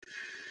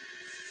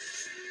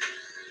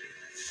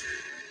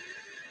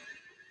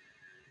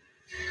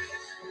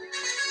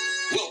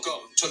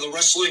Welcome to the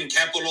wrestling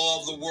capital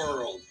of the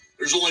world.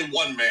 There's only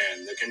one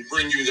man that can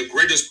bring you the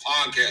greatest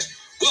podcast.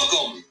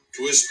 Welcome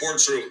to his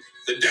sports room,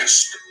 the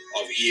desk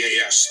of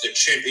EAS, the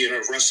champion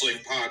of wrestling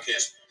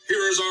podcast.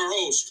 Here is our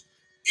host,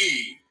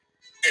 EAS.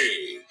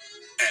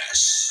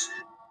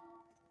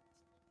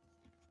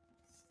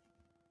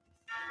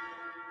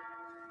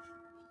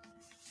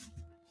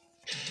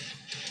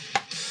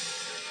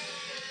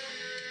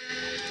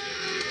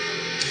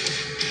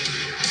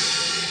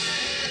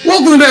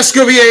 Welcome to the desk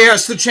of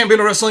EAS, the champion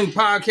of wrestling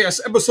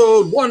podcast,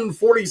 episode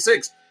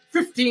 146.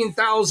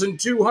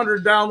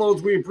 15,200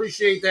 downloads. We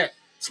appreciate that.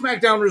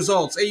 SmackDown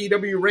results,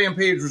 AEW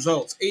Rampage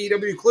results,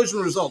 AEW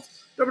Collision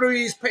results,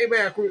 WWE's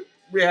Payback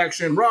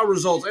reaction, Raw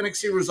results,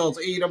 NXT results,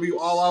 AEW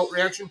All Out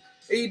reaction,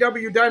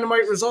 AEW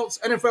Dynamite results,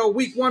 NFL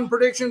Week 1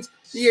 predictions,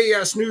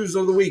 EAS News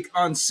of the Week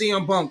on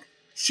CM Punk,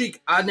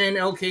 Sheik Adnan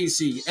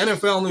LKC,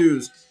 NFL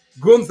News,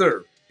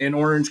 Gunther, and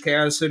Orange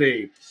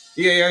Cassidy.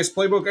 EAS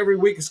Playbook every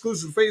week,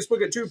 exclusive to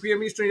Facebook at 2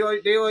 p.m. Eastern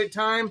Daylight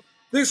Time.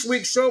 This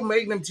week's show,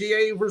 Magnum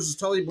TA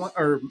versus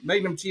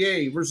Magnum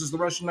TA versus the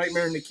Russian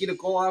Nightmare Nikita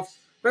Koloff,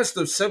 best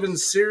of 7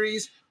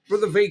 series for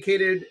the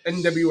vacated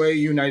NWA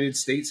United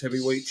States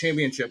Heavyweight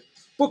Championship.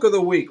 Book of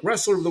the Week,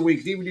 Wrestler of the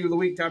Week, DVD of the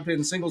Week, Top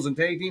 10 Singles and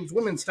Tag Teams,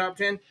 Women's Top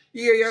 10,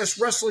 EAS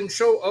Wrestling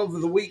Show of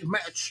the Week,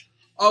 Match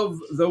of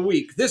the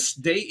Week, This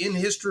Day in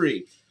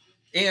History.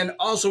 And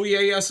also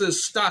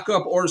EAS's Stock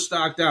Up or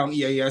Stock Down,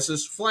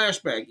 EAS's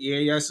Flashback,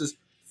 EAS's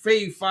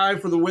Fave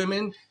 5 for the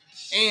women,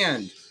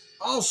 and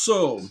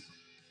also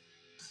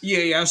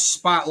EAS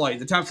Spotlight,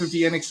 the top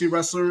 50 NXT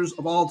wrestlers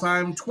of all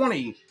time,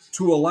 20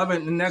 to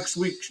 11. The next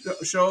week's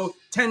show,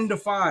 10 to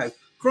 5.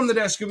 From the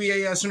desk of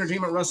EAS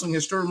Entertainment Wrestling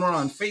History, more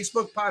on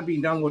Facebook,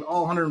 Podbean, download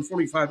all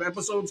 145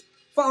 episodes.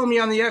 Follow me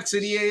on the X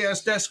at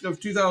EAS Desk of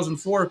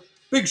 2004.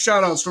 Big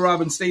shout outs to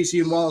Robin, Stacy,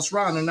 and Wallace,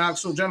 Ron in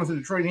Knoxville, Jonathan,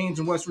 Detroit, Haynes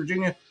in West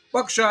Virginia,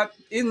 Buckshot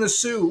in the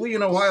Sioux, Lee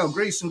in Ohio,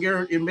 Grace and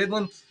Garrett in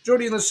Midland,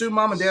 Jody in the Sioux,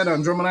 Mom and Dad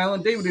on Drummond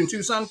Island, David in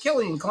Tucson,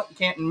 Kelly in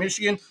Canton,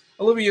 Michigan,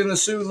 Olivia in the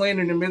Sioux,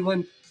 Landon in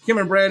Midland, Kim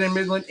and Brad in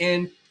Midland,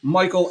 and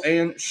Michael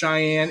and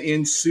Cheyenne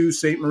in Sault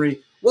Ste.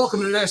 Marie. Welcome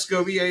to the desk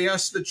of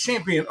EAS, the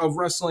champion of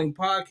wrestling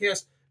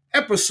podcast,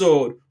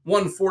 episode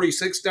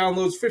 146,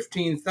 downloads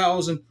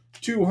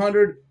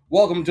 15,200.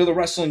 Welcome to the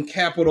wrestling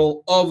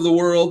capital of the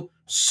world,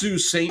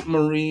 Sault Ste.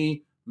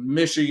 Marie,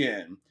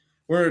 Michigan.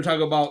 We're going to talk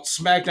about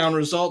SmackDown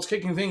results,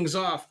 kicking things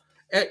off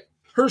at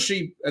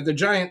Hershey, at the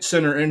Giant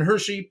Center in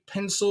Hershey,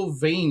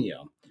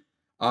 Pennsylvania.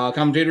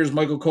 Commentators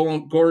Michael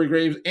Cole, Corey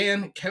Graves,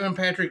 and Kevin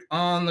Patrick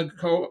on the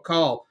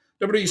call.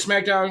 WWE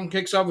SmackDown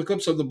kicks off the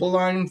clips of the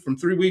Bloodline from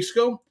 3 weeks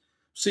ago.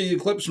 See the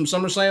clips from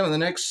SummerSlam and the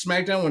next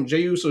SmackDown when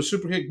Jey Uso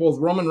superkicked both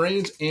Roman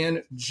Reigns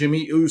and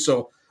Jimmy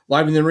Uso.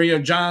 Live in the arena,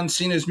 John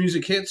Cena's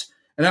music hits,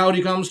 and out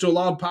he comes to a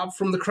loud pop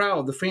from the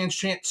crowd. The fans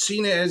chant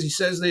Cena as he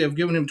says they have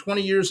given him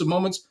 20 years of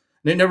moments,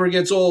 and it never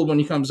gets old when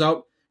he comes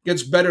out.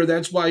 Gets better,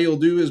 that's why he'll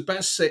do his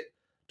best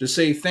to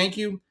say thank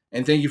you,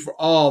 and thank you for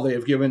all they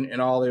have given and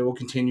all they will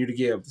continue to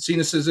give.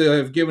 Cena says they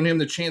have given him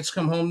the chance to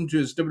come home to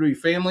his WWE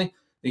family.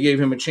 They gave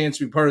him a chance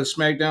to be part of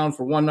SmackDown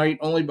for one night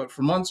only, but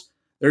for months.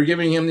 They're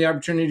giving him the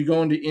opportunity to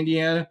go into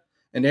Indiana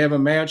and to have a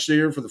match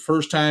there for the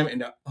first time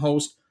and to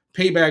host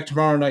Payback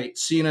tomorrow night.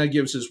 Cena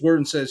gives his word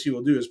and says he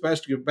will do his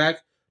best to give back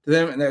to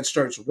them, and that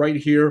starts right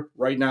here,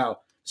 right now.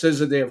 Says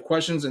that they have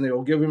questions and they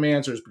will give him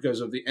answers because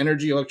of the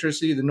energy,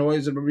 electricity, the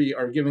noise that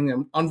are giving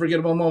them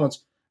unforgettable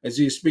moments as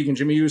he is speaking.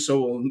 Jimmy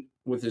Uso,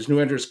 with his new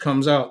entrance,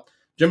 comes out.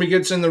 Jimmy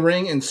gets in the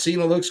ring and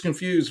Cena looks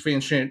confused.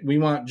 Fans chant, "We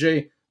want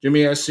Jay."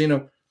 Jimmy asks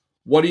Cena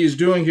what he's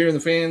doing here, and the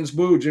fans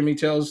boo. Jimmy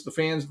tells the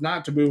fans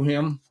not to boo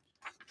him.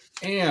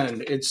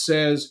 And it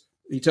says,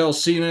 he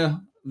tells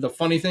Cena, the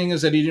funny thing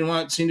is that he didn't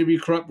want Cena to be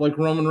corrupt like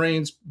Roman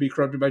Reigns, be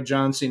corrupted by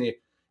John Cena. He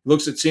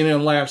looks at Cena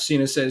and laughs.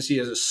 Cena says he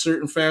has a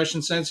certain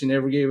fashion sense. He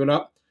never gave it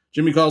up.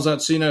 Jimmy calls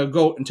out Cena a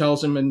goat and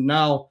tells him, and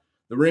now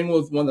the ring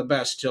with one of the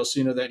best, tells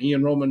Cena that he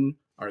and Roman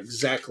are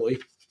exactly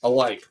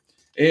alike.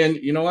 And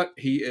you know what?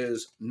 He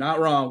is not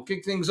wrong.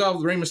 Kick things off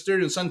with Rey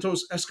Mysterio and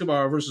Santos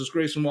Escobar versus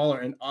Grayson Waller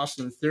and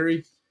Austin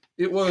Theory.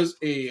 It was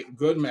a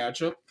good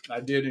matchup.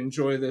 I did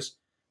enjoy this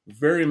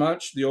very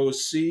much. The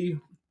OC,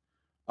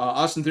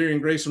 Austin Theory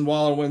and Grayson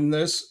Waller win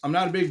this. I'm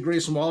not a big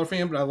Grayson Waller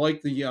fan, but I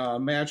like the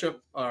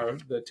matchup, or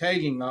the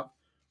tagging up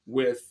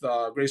with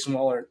Grayson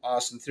Waller and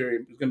Austin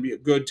Theory. It's going to be a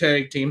good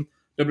tag team.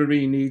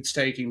 WWE needs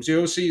tag teams. The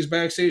OC is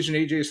backstage, and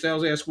AJ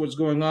Styles asks what's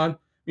going on.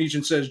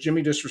 Meechin says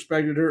Jimmy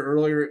disrespected her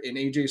earlier, and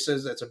AJ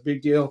says that's a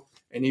big deal,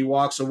 and he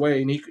walks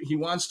away, and he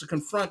wants to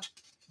confront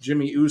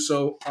Jimmy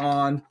Uso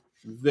on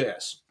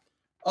this.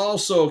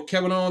 Also,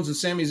 Kevin Owens and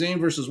Sami Zayn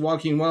versus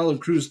Joaquin Wilde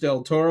and Cruz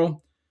del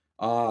Toro.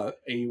 A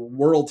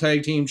World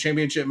Tag Team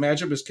Championship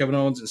matchup as Kevin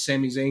Owens and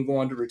Sami Zayn go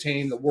on to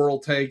retain the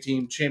World Tag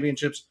Team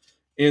Championships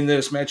in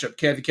this matchup.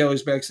 Kathy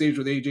Kelly's backstage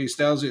with AJ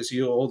Styles as he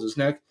holds his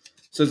neck.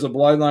 Says the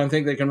Bloodline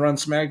think they can run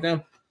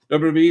SmackDown.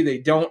 WWE, they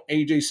don't.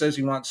 AJ says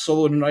he wants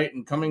Solo tonight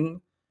and come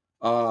in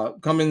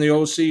the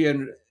OC,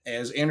 and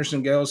as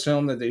Anderson Gallows tell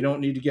him that they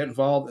don't need to get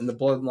involved in the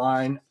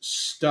Bloodline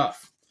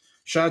stuff.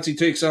 Shotzi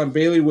takes on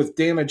Bailey with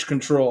Damage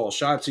Control.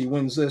 Shotzi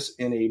wins this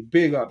in a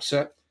big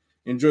upset.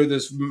 Enjoyed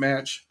this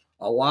match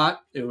a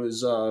lot. It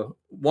was a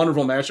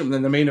wonderful match. And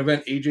then the main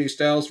event, AJ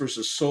Styles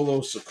versus Solo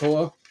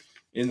Sikoa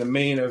in the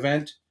main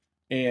event.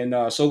 And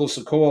Solo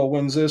Sikoa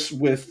wins this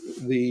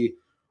with the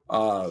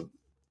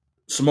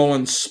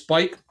Samoan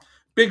Spike.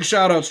 Big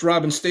shout outs to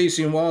Robin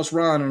Stacy and Wallace,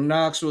 Ron in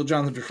Knoxville,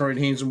 Jonathan Detroit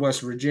Haynes in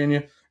West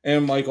Virginia,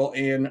 and Michael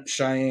and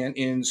Cheyenne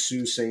in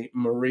Sault Ste.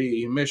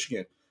 Marie,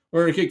 Michigan.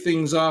 We're going to kick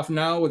things off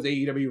now with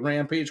AEW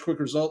Rampage. Quick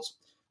results.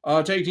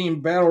 Tag Team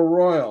Battle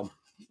Royal.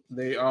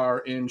 They are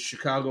in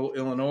Chicago,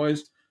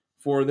 Illinois.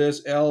 For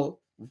this, El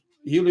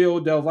Helio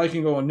Del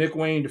Vikingo and Nick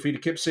Wayne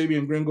defeated Kip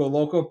Sabian, Gringo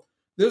Loco.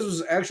 This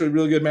was actually a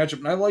really good matchup,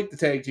 and I like the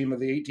tag team of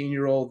the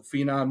 18-year-old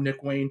phenom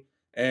Nick Wayne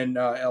and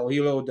El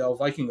Hilo del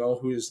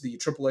Vikingo, who is the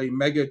AAA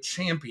Mega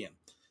Champion.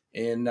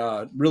 And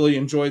really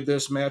enjoyed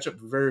this matchup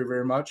very,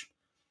 very much.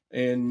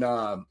 And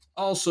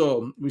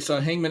also, we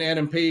saw Hangman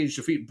Adam Page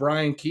defeat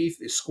Brian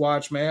Keith, a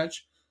squash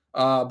match.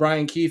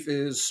 Brian Keith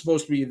is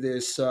supposed to be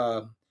this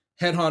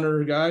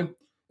headhunter guy,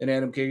 and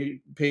Adam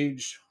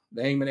Page,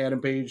 the Hangman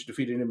Adam Page,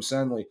 defeated him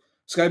soundly.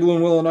 Sky Blue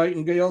and Willow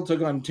Nightingale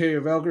took on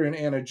Terry Valkyrie and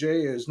Anna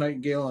Jay as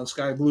Nightingale and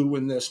Sky Blue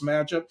win this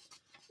matchup.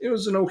 It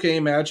was an okay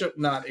matchup,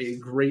 not a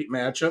great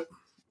matchup.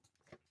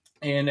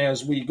 And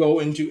as we go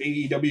into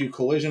AEW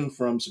Collision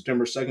from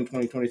September 2nd,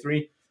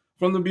 2023,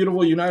 from the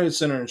beautiful United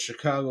Center in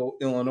Chicago,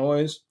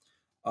 Illinois,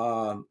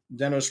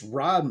 Dennis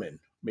Rodman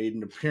made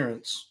an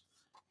appearance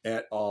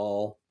at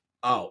All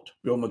Out.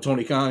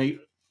 Tony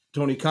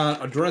Khan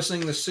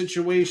addressing the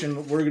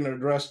situation we're going to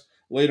address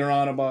later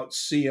on about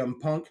CM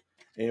Punk,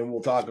 and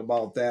we'll talk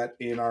about that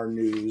in our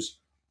news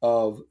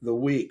of the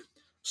week.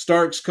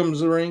 Starks comes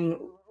to the ring.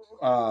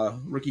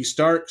 Ricky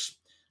Starks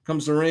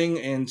comes to the ring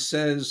and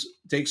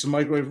takes a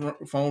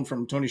microphone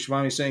from Tony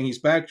Schiavone saying he's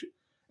back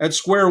at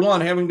square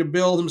one, having to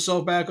build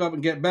himself back up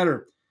and get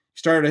better. He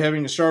started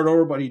having to start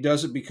over, but he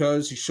does it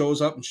because he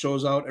shows up and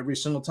shows out every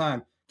single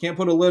time. Can't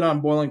put a lid on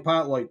boiling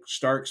pot like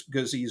Starks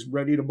because he's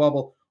ready to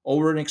bubble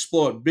over and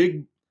explode.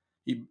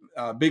 He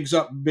bigs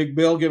up Big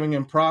Bill, giving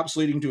him props,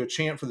 leading to a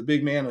chant for the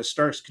big man as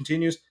Starks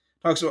continues.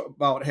 Talks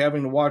about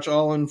having to watch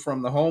All In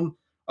from the home.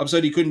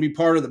 Upset he couldn't be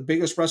part of the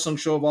biggest wrestling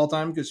show of all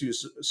time because he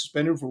was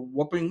suspended for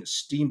whooping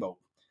Steamboat.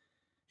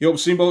 He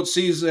hopes Steamboat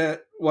sees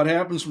what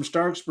happens from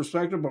Stark's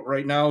perspective, but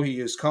right now he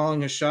is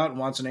calling his shot and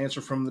wants an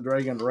answer from the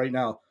Dragon right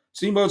now.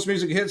 Steamboat's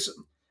music hits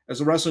as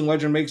the wrestling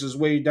legend makes his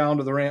way down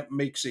to the ramp,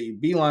 makes a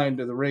beeline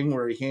to the ring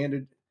where he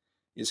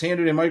is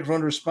handed a microphone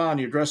to respond.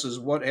 He addresses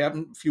what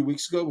happened a few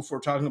weeks ago before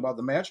talking about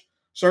the match.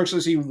 Stark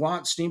says he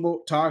wants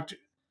Steamboat talked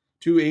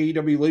to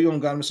AEW legal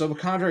and got himself a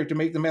contract to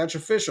make the match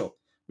official,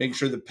 making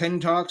sure the pen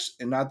talks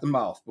and not the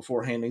mouth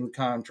before handing the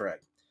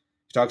contract.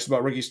 He talks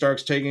about Ricky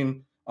Starks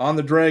taking on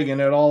the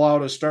Dragon at All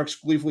Out as Starks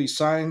gleefully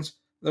signs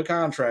the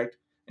contract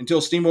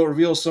until Steamboat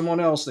reveals someone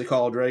else they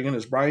call a Dragon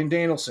as Bryan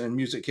Danielson.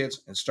 Music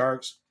hits and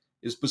Starks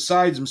is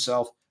besides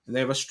himself, and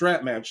they have a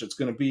strap match that's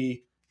going to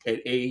be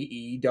at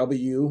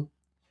AEW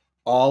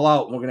All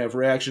Out. We're going to have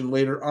reaction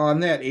later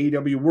on that.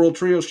 AEW World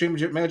Trios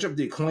Championship matchup,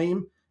 The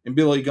Acclaim and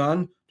Billy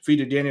Gunn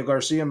defeated Daniel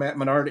Garcia, Matt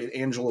Menard, and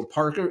Angelo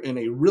Parker in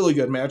a really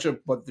good matchup,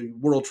 but the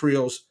World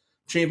Trios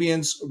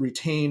champions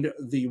retained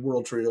the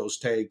World Trios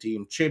Tag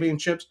Team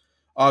Championships.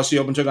 Aussie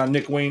Open took on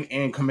Nick Wayne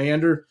and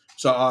Commander.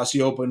 Saw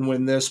Aussie Open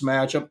win this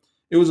matchup.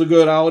 It was a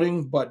good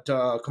outing, but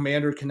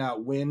Commander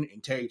cannot win in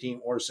tag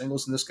team or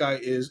singles, and this guy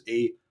is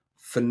a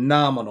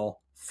phenomenal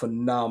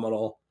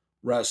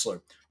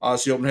wrestler.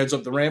 Aussie Open heads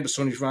up the ramp as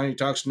Tony Schiavone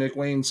talks to Nick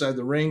Wayne inside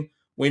the ring.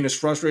 Wayne is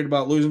frustrated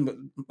about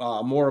losing,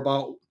 but more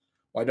about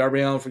why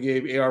Darby Allin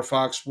forgave AR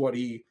Fox what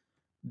he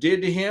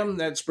did to him.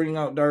 That's bringing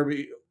out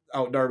Darby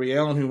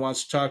Allin, who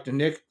wants to talk to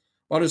Nick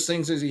about his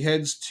things as he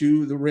heads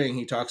to the ring.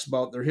 He talks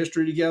about their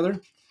history together,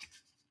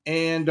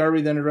 and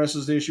Darby then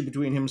addresses the issue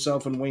between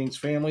himself and Wayne's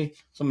family,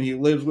 something he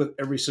lives with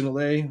every single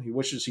day. He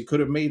wishes he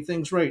could have made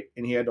things right,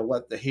 and he had to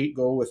let the hate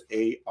go with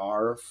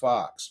AR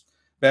Fox.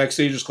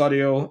 Backstage is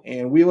Claudio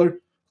and Wheeler.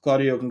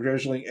 Claudio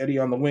congratulating Eddie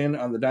on the win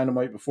on the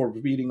Dynamite before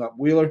beating up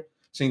Wheeler,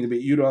 saying to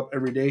beat Yuta up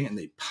every day, and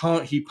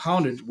he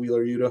pounded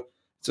Wheeler Yuta. It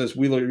says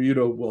Wheeler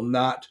Yuta will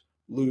not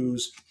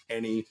lose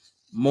any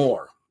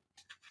more.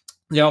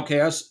 The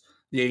Outcasts,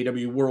 the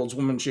AEW World's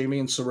Women's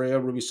Champion,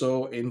 Saraya, Ruby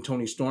Soho, and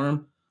Toni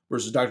Storm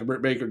versus Dr.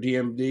 Britt Baker,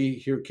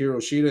 DMD, Hikaru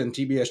Shida, and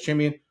TBS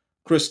Champion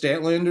Chris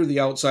Statlander. The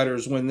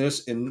Outsiders win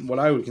this in what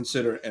I would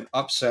consider an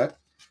upset.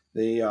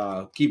 They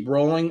keep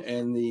rolling,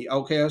 and the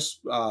Outcasts,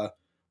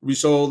 Ruby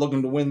Soho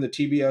looking to win the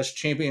TBS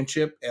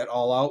Championship at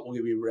All Out. We'll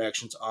give you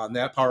reactions on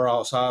that.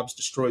 Powerhouse Hobbs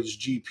destroys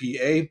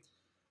GPA.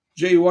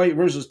 Jay White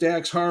versus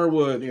Dax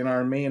Harwood in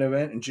our main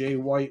event, and Jay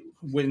White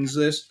wins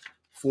this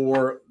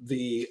for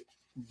the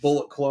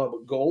Bullet Club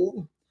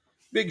Gold.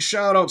 Big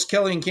shout-outs,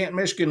 Kelly in Canton,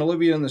 Michigan,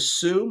 Olivia in the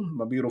Sioux,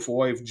 my beautiful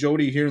wife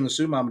Jody here in the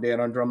Sioux, mom and dad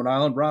on Drummond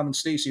Island, Robin,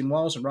 Stacy in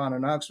Wallace, and Ron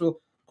in Knoxville.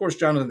 Of course,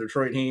 Jonathan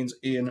Detroit Haynes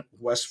in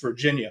West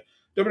Virginia.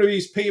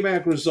 WWE's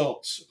Payback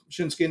results.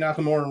 Shinsuke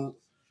Nakamura and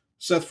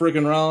Seth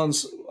freaking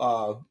Rollins,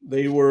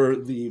 they were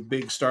the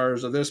big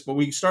stars of this, but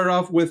we start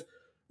off with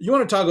You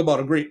want to talk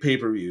about a great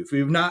pay-per-view. If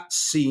you've not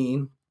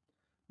seen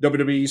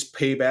WWE's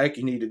Payback,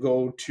 you need to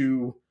go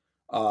to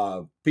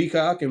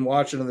Peacock and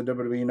watch it on the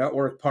WWE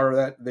Network. Part of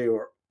that, they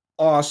were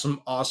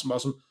awesome, awesome,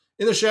 awesome.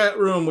 In the chat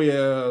room, we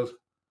have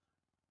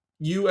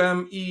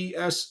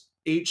UMESHCH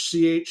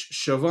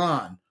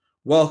Siobhan.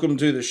 Welcome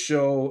to the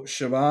show,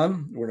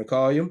 Siobhan. We're going to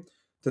call you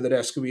to the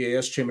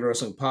SQBAS Champion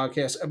Wrestling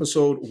Podcast,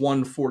 episode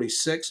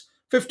 146.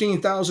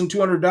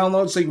 15,200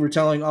 downloads. Thank you for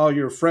telling all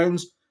your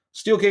friends.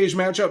 Steel cage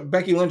matchup,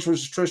 Becky Lynch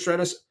versus Trish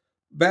Stratus.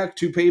 Back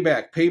to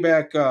Payback.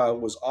 Payback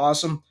was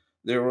awesome.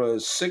 There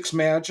was 6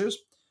 matches,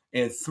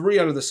 and 3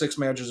 out of the 6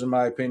 matches, in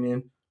my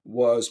opinion,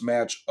 was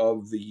match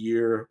of the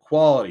year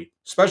quality,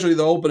 especially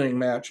the opening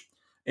match.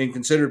 And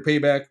considered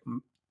Payback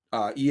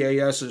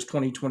EAS's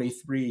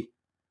 2023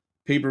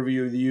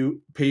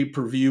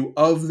 pay-per-view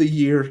of the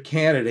year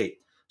candidate.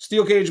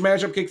 Steel cage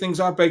matchup kick things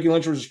off. Becky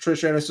Lynch versus Trish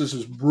Stratus. This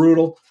is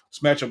brutal. This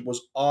matchup was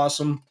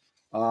awesome.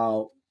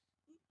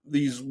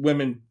 These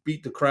women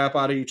beat the crap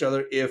out of each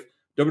other. If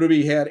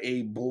WWE had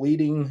a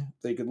bleeding,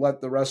 they could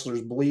let the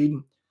wrestlers bleed.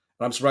 And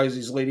I'm surprised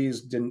these ladies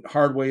didn't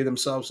hard way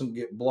themselves and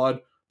get blood.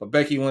 But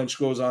Becky Lynch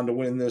goes on to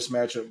win this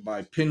matchup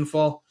by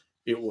pinfall.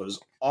 It was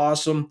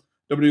awesome.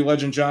 WWE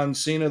legend John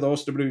Cena, the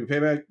host of WWE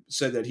Payback,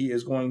 said that he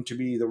is going to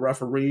be the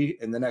referee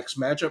in the next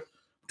matchup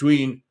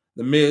between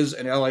The Miz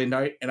and LA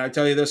Knight. And I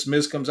tell you this,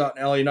 Miz comes out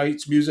and LA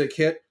Knight's music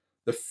hit.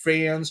 The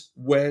fans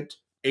went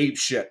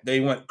apeshit. They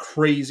went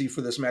crazy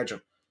for this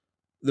matchup.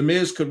 The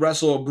Miz could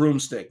wrestle a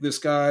broomstick. This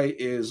guy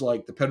is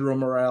like the Pedro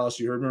Morales.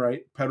 You heard me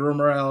right. Pedro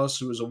Morales,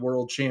 who was a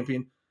world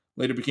champion,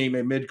 later became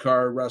a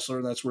mid-card wrestler,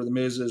 and that's where The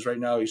Miz is right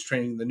now. He's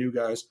training the new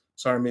guys.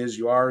 Sorry, Miz,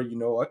 you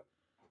know what.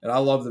 And I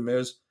love The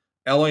Miz.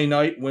 LA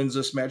Knight wins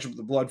this match with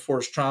the Blood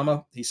Force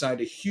Trauma. He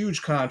signed a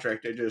huge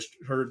contract. I just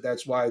heard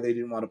that's why they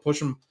didn't want to push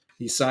him.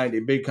 He signed a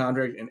big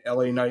contract, and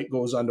LA Knight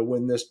goes on to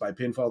win this by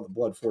pinfall, the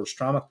Blood Force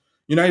Trauma.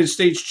 United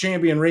States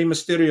Champion Rey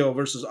Mysterio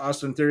versus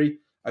Austin Theory.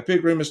 I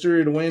picked Rey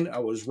Mysterio to win. I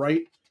was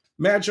right.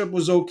 Matchup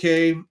was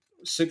okay.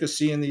 Sick of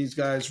seeing these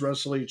guys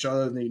wrestle each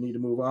other, and they need to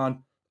move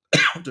on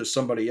to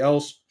somebody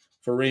else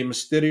for Rey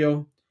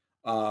Mysterio.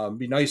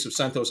 Be nice if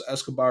Santos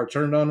Escobar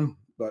turned on him,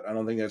 but I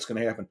don't think that's going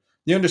to happen.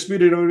 The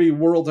Undisputed WWE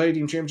World Tag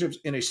Team Championships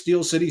in a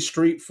Steel City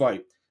Street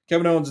Fight.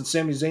 Kevin Owens and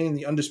Sami Zayn,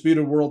 the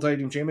Undisputed World Tag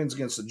Team Champions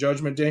against the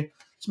Judgment Day.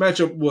 This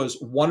matchup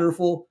was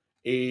wonderful.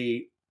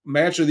 A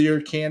match of the year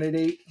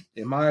candidate,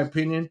 in my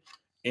opinion.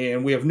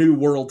 And we have new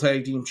World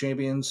Tag Team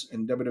Champions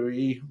in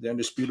WWE. The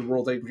Undisputed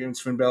World Tag Team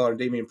Champions, Finn Balor and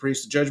Damian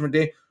Priest, the Judgment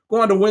Day,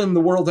 go on to win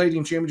the World Tag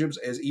Team Championships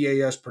as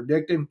EAS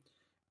predicted.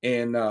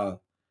 And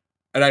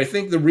I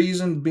think the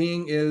reason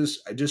being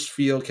is I just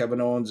feel Kevin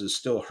Owens is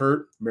still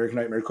hurt. American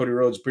Nightmare Cody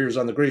Rhodes appears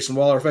on the Grayson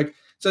Waller effect.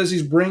 Says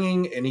he's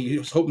bringing, and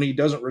he's hoping he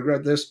doesn't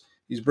regret this,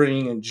 he's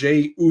bringing in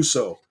Jey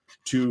Uso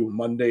to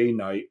Monday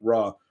Night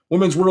Raw.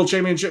 Women's World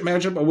Championship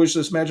matchup. I wish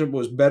this matchup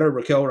was better.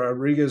 Raquel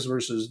Rodriguez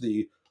versus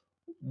the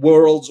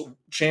world's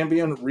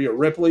champion, Rhea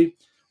Ripley.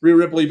 Rhea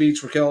Ripley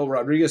beats Raquel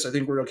Rodriguez. I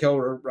think Raquel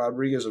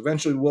Rodriguez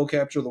eventually will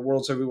capture the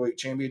World's Heavyweight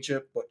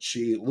Championship, but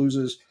she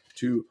loses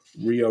to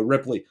Rhea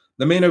Ripley.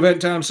 The main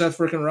event time, Seth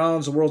freaking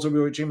Rollins, the World's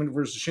Heavyweight Champion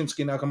versus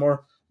Shinsuke Nakamura.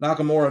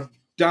 Nakamura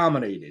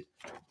dominated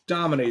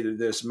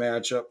this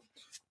matchup.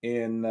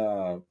 And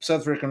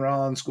Seth freaking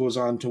Rollins goes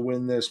on to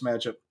win this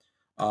matchup.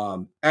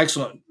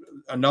 Excellent.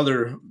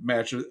 Another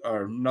match of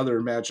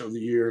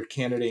the year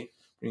candidate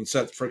between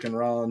Seth freaking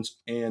Rollins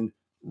and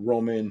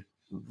Roman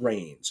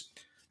Reigns.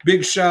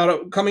 Big shout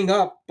out coming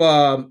up.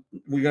 We're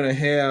going to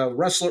have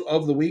Wrestler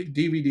of the Week,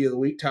 DVD of the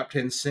Week, Top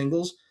 10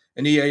 Singles,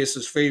 and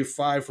EAS's Fave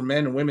 5 for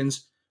men and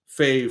women's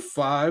Fave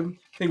 5.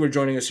 I think we're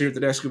joining us here at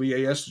the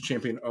SQBAS, the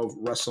Champion of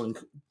Wrestling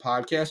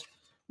podcast.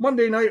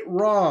 Monday Night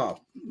Raw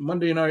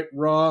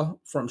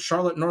from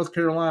Charlotte, North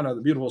Carolina,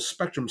 the beautiful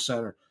Spectrum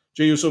Center.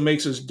 Jey Uso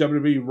makes his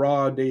WWE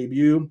Raw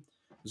debut.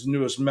 His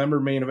newest member,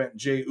 main event,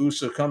 Jey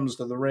Uso comes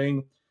to the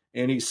ring,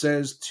 and he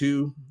says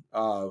to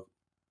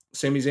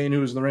Sami Zayn,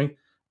 who is in the ring,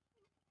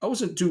 I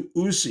wasn't too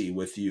oozy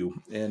with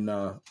you. And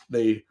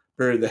they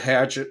buried the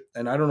hatchet.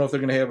 And I don't know if they're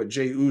going to have a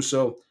Jey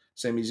Uso,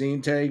 Sami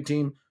Zayn tag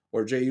team,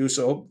 or Jey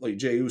Uso. Hopefully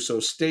Jey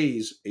Uso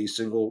stays a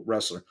single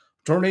wrestler.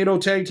 Tornado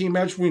tag team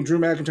match between Drew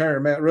McIntyre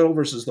and Matt Riddle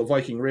versus the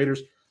Viking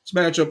Raiders. This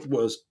matchup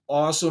was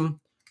awesome.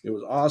 It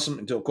was awesome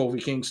until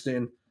Kofi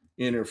Kingston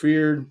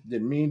interfered,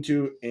 didn't mean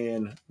to,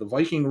 and the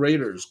Viking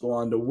Raiders go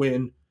on to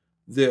win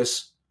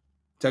this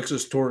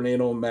Texas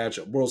Tornado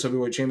matchup. World's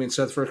Heavyweight Champion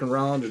Seth freaking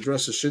Rollins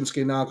addresses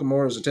Shinsuke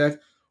Nakamura's attack.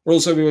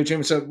 World's Heavyweight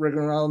Champion Seth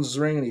freaking Rollins is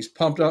ring, and he's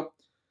pumped up.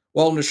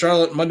 Welcome to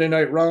Charlotte, Monday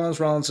Night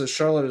Rollins. Rollins says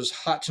Charlotte is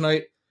hot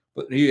tonight,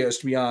 but he has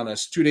to be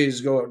honest. 2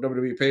 days ago at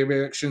WWE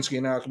Payback, Shinsuke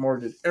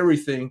Nakamura did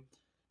everything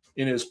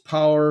in his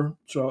power.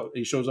 So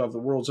he shows off the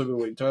World's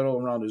Heavyweight title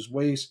around his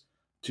waist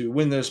to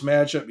win this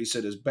matchup. He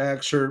said his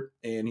back's hurt,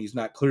 and he's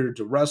not cleared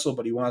to wrestle,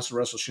 but he wants to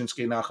wrestle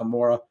Shinsuke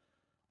Nakamura.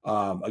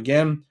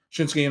 Again,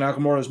 Shinsuke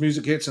Nakamura's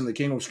music hits, and the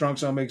King of Strong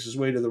Style makes his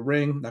way to the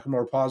ring.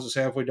 Nakamura pauses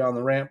halfway down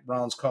the ramp.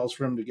 Rollins calls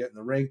for him to get in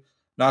the ring.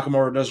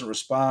 Nakamura doesn't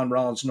respond.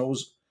 Rollins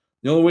knows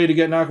The only way to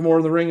get Nakamura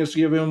in the ring is to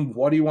give him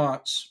what he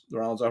wants. The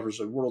Rollins offers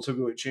a World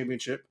Heavyweight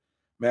Championship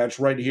match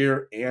right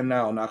here and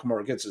now.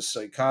 Nakamura gets a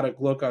psychotic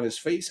look on his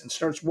face and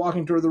starts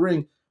walking toward the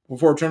ring.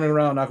 Before turning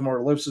around,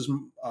 Nakamura lifts his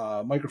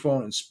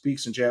microphone and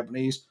speaks in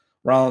Japanese.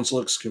 Rollins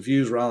looks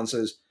confused. Rollins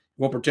says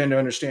he won't pretend to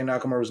understand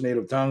Nakamura's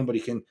native tongue, but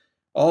he can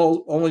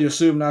only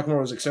assume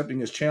Nakamura is accepting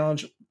his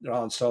challenge.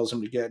 Rollins tells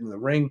him to get in the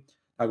ring.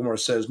 Nakamura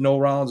says no.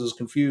 Rollins is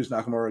confused.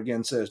 Nakamura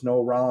again says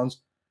no.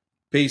 Rollins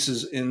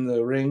paces in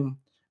the ring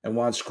and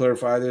wants to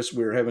clarify this.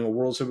 We're having a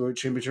World Heavyweight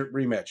Championship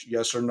rematch.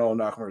 Yes or no?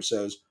 Nakamura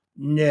says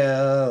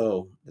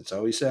no. That's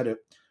how he said it.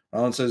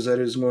 Rollins says that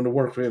isn't going to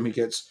work for him. He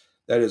gets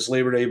that it's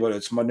Labor Day, but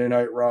it's Monday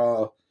Night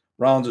Raw.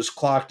 Rollins is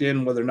clocked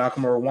in whether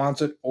Nakamura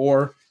wants it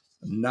or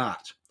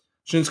not.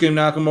 Shinsuke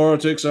Nakamura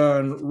takes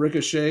on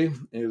Ricochet.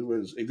 It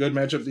was a good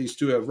matchup. These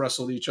two have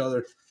wrestled each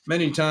other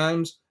many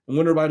times.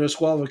 Winner by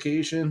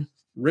disqualification,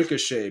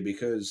 Ricochet,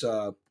 because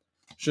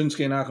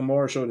Shinsuke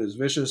Nakamura showed his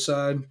vicious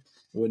side,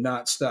 would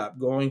not stop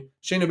going.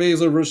 Shayna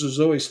Baszler versus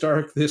Zoe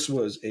Stark. This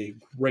was a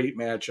great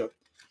matchup.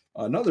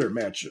 Another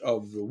match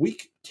of the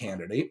week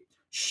candidate.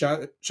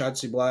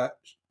 Shotzi Black,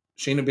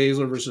 Shayna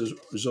Baszler versus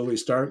Zoe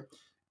Stark.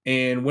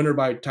 And winner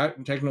by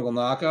technical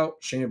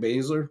knockout, Shayna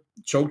Baszler.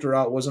 Choked her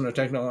out. Wasn't a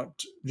technical,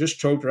 just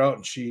choked her out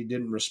and she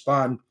didn't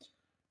respond.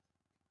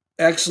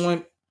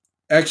 Excellent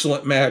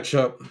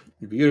matchup.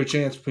 If you get a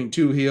chance between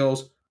two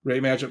heels,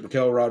 great matchup.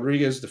 Raquel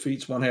Rodriguez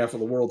defeats one half of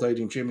the World Tag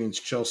Team Champions,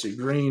 Chelsea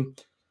Green.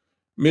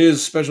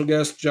 Miz, special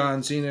guest,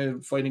 John Cena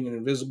fighting an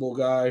invisible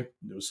guy.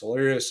 It was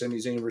hilarious. Sami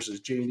Zayn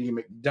versus JD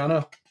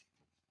McDonough.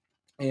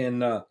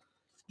 And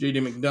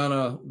JD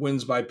McDonough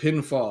wins by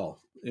pinfall.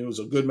 It was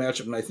a good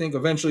matchup, and I think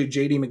eventually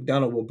JD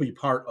McDonough will be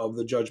part of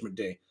the Judgment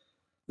Day.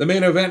 The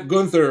main event,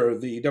 Gunther,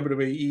 the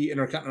WWE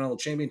Intercontinental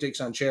Champion, takes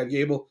on Chad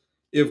Gable.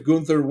 If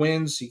Gunther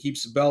wins, he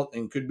keeps the belt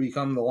and could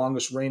become the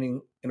longest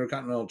reigning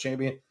Intercontinental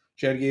Champion.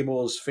 Chad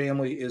Gable's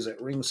family is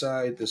at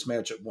ringside. This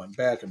matchup went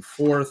back and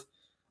forth.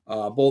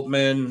 Both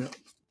men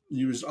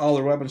used all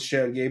their weapons.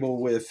 Chad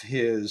Gable with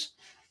his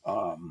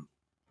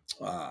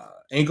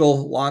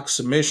ankle lock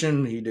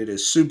submission. He did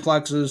his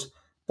suplexes,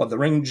 but the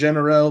ring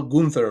general,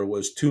 Gunther,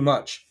 was too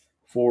much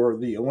for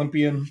the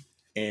Olympian,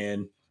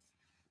 and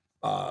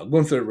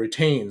Gunther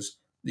retains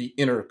the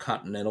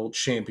Intercontinental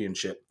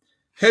Championship.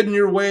 Heading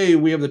your way,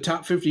 we have the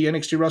top 50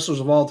 NXT wrestlers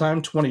of all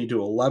time,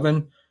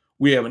 20-11.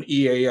 We have an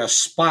EAS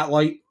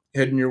Spotlight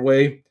heading your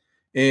way,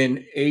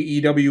 and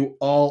AEW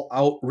All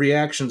Out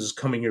Reactions is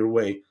coming your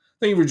way.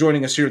 Thank you for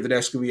joining us here at the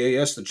Desk of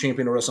EAS, the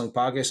Champion of Wrestling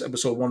Podcast,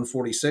 episode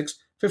 146,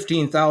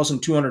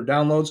 15,200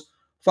 downloads.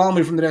 Follow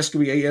me from the Desk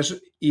of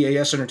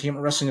EAS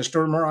Entertainment Wrestling and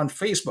Story on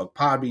Facebook,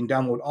 Podbean,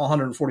 download all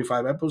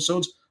 145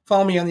 episodes.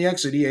 Follow me on the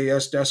Exit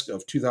EAS Desk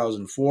of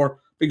 2004.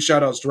 Big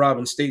shout outs to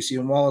Robin, Stacy,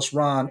 and Wallace,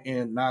 Ron,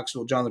 and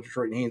Knoxville, John, the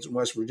Detroit, and Haynes in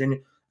West Virginia.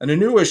 And the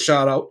newest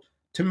shout out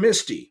to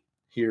Misty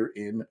here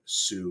in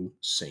Sault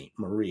Ste.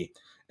 Marie.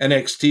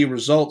 NXT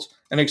results.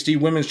 NXT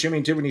Women's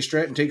Champion Tiffany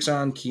Stratton takes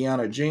on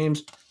Kiana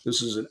James.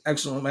 This is an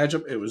excellent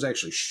matchup. It was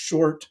actually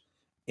short,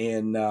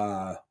 and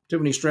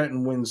Tiffany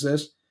Stratton wins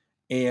this.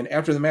 And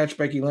after the match,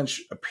 Becky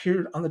Lynch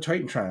appeared on the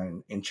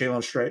Titantron and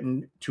challenged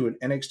Stratton to an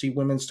NXT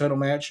Women's title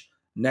match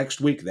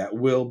next week. That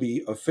will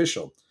be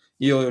official.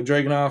 Ilya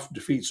Dragunov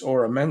defeats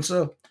Ora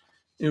Mensa.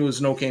 It was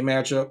an okay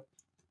matchup,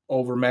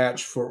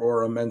 overmatch for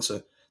Ora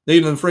Mensa.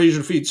 Nathan Frazier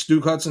defeats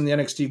Duke Hudson. The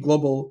NXT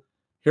Global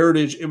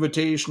Heritage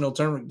Invitational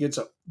Tournament gets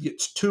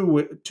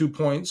two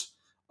points.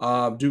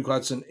 Duke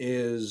Hudson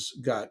is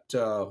got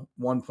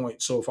 1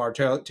 point so far.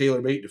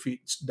 Taylor Bate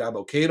defeats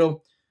Dabo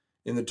Kato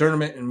in the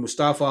tournament, and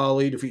Mustafa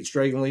Ali defeats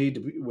Dragon Lee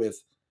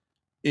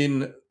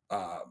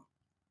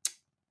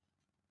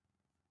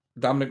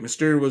Dominic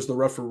Mysterio was the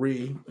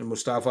referee, and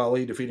Mustafa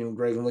Ali defeating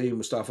Dragon Lee.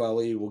 Mustafa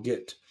Ali will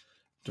get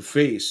to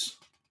face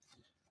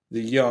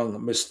the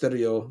young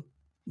Mysterio,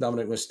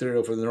 Dominic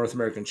Mysterio, for the North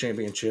American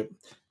Championship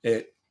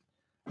at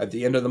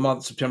the end of the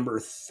month, September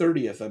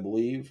 30th, I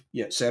believe.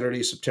 Yeah,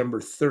 Saturday, September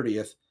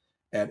 30th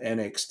at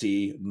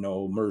NXT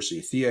No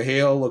Mercy. Thea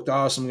Hale looked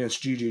awesome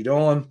against Gigi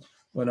Dolan,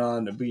 went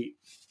on to beat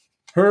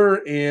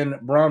her, and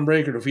Braun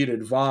Breaker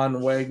defeated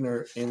Von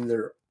Wagner in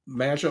their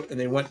matchup, and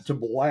they went to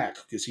black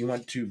because he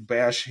went to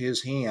bash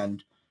his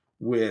hand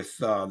with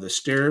the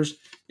stairs,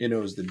 and it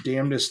was the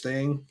damnedest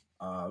thing.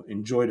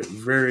 Enjoyed it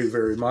very,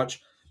 very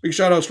much. Big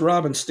shout outs to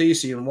Robin,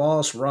 Stacy, and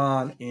Wallace,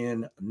 Ron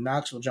in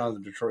Knoxville,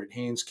 Jonathan, Detroit,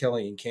 Haynes,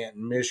 Kelly in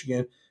Canton,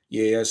 Michigan.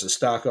 Yeah, as a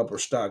stock up or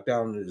stock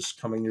down is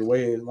coming your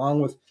way,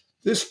 along with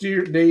this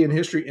day in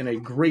history and a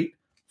great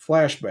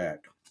flashback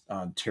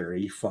on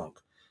Terry Funk.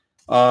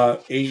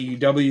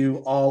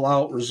 AEW All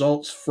Out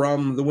results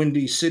from the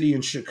Windy City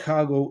in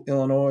Chicago,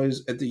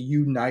 Illinois at the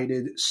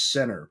United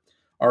Center.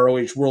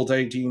 ROH World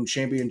Tag Team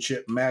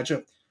Championship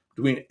matchup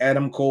between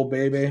Adam Cole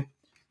Baby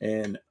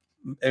and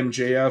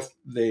MJF.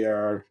 They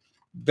are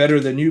better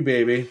than you,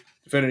 baby,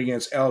 defending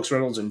against Alex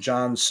Reynolds and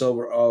John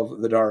Silver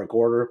of the Dark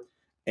Order.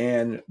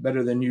 And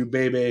better than you,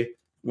 baby,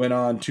 went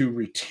on to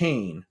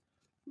retain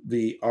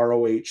the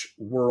ROH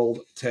World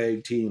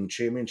Tag Team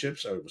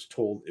Championships. I was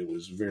told it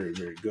was very,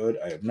 very good.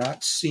 I have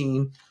not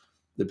seen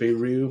the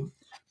pay-per-view,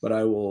 but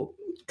I will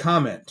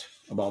comment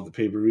about the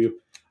pay-per-view.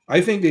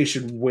 I think they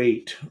should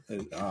wait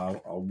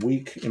a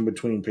week in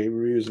between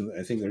pay-per-views, and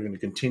I think they're going to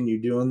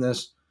continue doing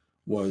this.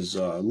 Was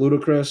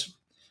ludicrous.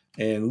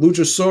 And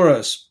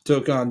Luchasaurus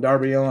took on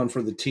Darby Allin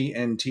for the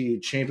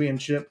TNT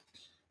Championship.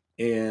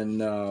 And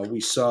we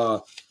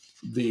saw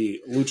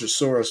the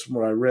Luchasaurus, from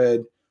what I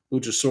read,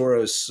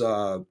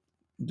 Luchasaurus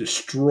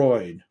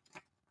destroyed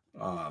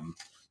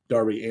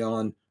Darby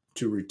Allin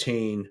to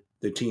retain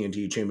the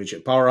TNT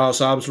Championship. Powerhouse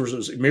Hobbs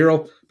versus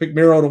Miro. Picked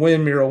Miro to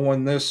win. Miro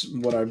won this,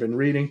 what I've been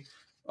reading.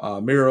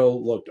 Miro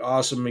looked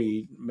awesome.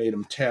 He made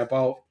him tap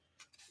out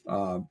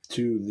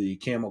to the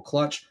camel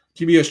clutch.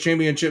 TBS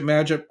Championship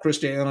matchup. Chris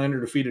Statlander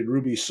defeated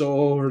Ruby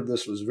Soho.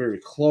 This was very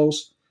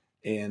close,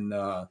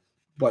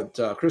 but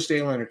Chris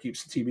Statlander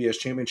keeps the TBS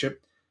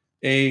Championship.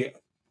 A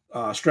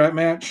strap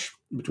match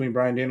between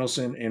Bryan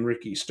Danielson and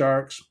Ricky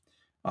Starks.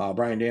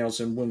 Bryan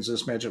Danielson wins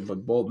this matchup,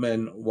 but both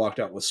men walked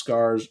out with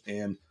scars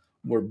and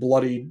were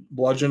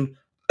bludgeoned.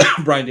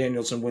 Bryan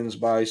Danielson wins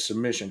by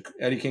submission.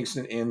 Eddie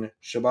Kingston and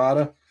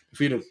Shibata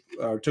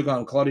took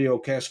on Claudio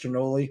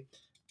Castagnoli,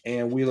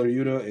 and Wheeler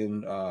Yuta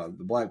in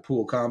the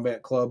Blackpool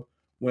Combat Club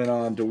went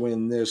on to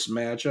win this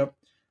matchup.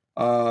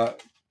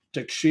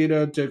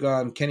 Takeshita took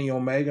on Kenny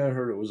Omega. I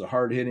heard it was a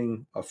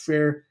hard-hitting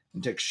affair,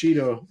 and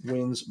Takeshita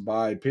wins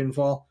by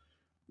pinfall.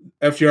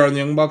 FTR and the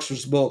Young Bucks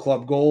versus Bullet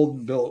Club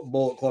Gold.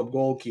 Bullet Club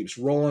Gold keeps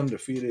rolling,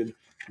 defeated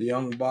the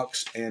Young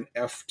Bucks and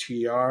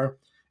FTR.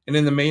 And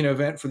in the main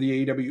event for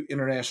the AEW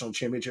International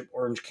Championship,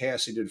 Orange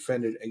Cassidy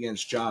defended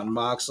against Jon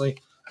Moxley.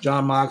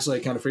 Jon Moxley,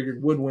 I kind of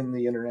figured, would win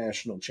the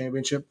International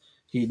Championship.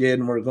 He did,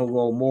 and we're going to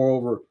go more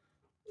over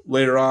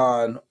later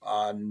on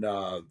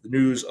the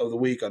news of the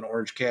week on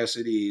Orange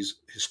Cassidy's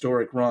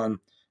historic run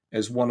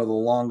as one of the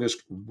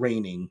longest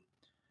reigning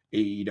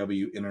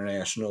AEW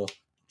International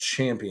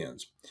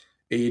Champions.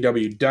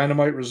 AEW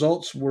Dynamite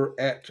results were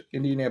at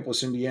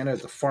Indianapolis, Indiana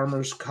at the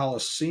Farmers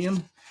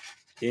Coliseum.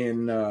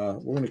 And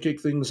we're going to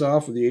kick things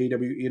off with the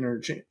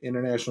AEW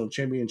International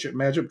Championship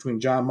matchup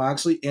between Jon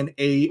Moxley and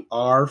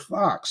AR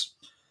Fox.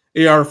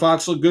 AR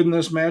Fox looked good in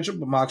this matchup,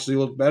 but Moxley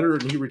looked better,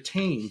 and he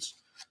retains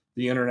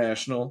the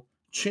International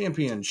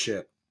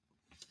Championship.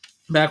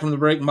 Back from the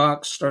break,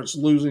 Mox starts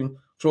losing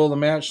control of the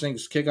match.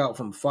 Things kick out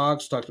from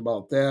Fox. Talked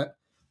about that.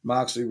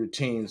 Moxley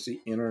retains the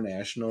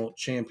International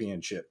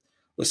Championship.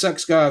 The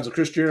Sex Gods of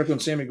Chris Jericho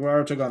and Sammy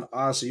Guevara took on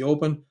Aussie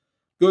Open.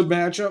 Good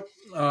matchup.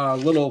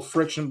 Little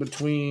friction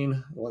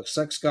between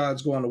Sex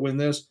Gods going to win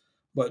this,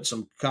 but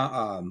some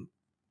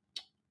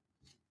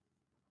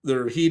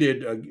they're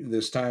heated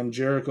this time.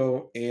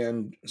 Jericho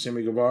and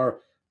Sammy Guevara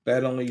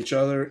battling each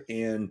other,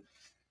 and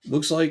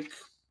looks like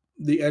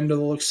the end of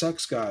the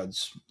Sex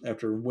Gods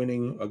after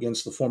winning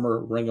against the former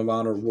Ring of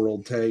Honor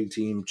World Tag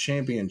Team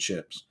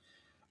Championships.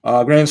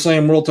 Grand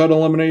Slam World Title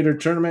Eliminator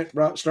Tournament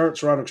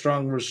starts. Roderick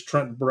Strong versus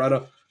Trent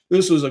Beretta.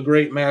 This was a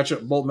great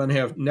matchup. Both men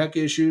have neck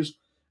issues.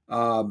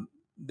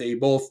 They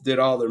both did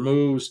all their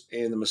moves,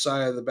 and the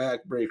Messiah of the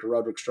Backbreaker,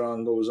 Roderick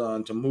Strong, goes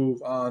on to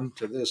move on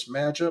to this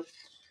matchup.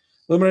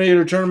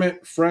 Eliminator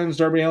Tournament, Friends,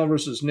 Darby Allin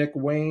versus Nick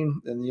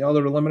Wayne. And the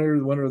other eliminator,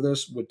 the winner of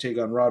this, would take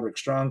on Roderick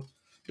Strong.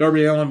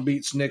 Darby Allin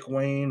beats Nick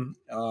Wayne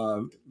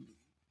of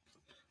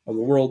the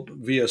world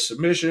via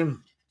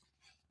submission.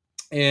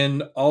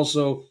 And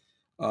also,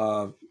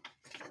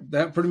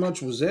 that pretty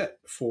much was it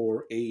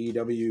for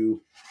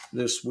AEW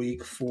this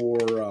week for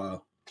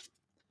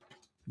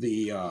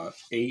the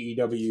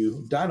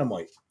AEW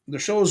Dynamite. The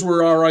shows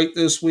were all right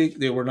this week.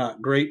 They were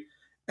not great.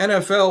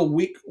 NFL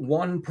Week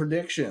 1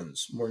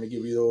 predictions. We're going to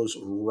give you those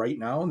right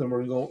now, and then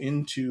we're going to go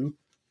into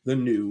the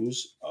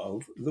news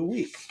of the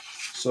week.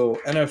 So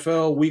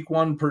NFL Week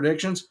 1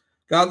 predictions.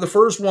 Got the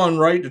first one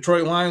right.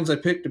 Detroit Lions I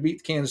picked to beat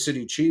the Kansas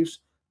City Chiefs.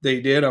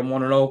 They did. I'm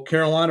 1-0.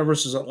 Carolina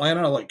versus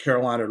Atlanta. I like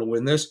Carolina to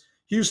win this.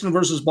 Houston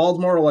versus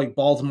Baltimore. I like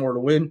Baltimore to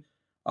win.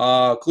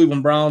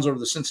 Cleveland Browns over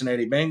the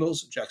Cincinnati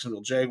Bengals.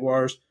 Jacksonville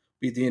Jaguars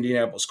beat the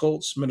Indianapolis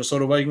Colts.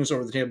 Minnesota Vikings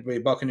over the Tampa Bay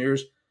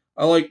Buccaneers.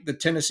 I like the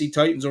Tennessee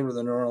Titans over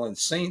the New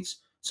Orleans Saints.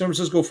 San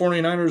Francisco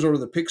 49ers over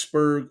the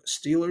Pittsburgh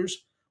Steelers.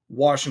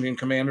 Washington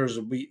Commanders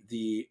will beat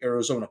the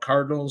Arizona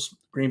Cardinals.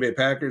 Green Bay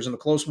Packers in the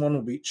close one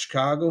will beat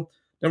Chicago.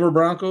 Denver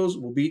Broncos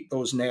will beat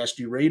those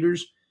nasty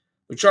Raiders.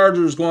 The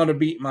Chargers going to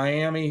beat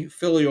Miami.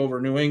 Philly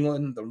over New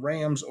England. The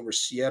Rams over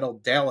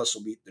Seattle. Dallas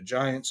will beat the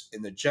Giants.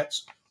 And the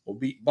Jets will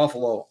beat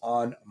Buffalo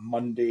on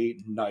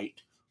Monday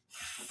Night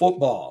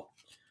Football.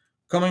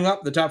 Coming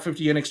up, the top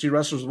 50 NXT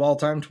wrestlers of all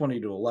time, 20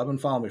 to 11.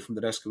 Follow me from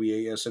the desk of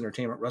EAS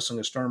Entertainment Wrestling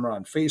Astronomer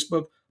on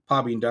Facebook.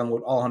 Podbean, download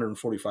all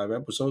 145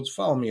 episodes.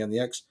 Follow me on the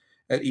X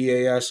at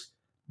EAS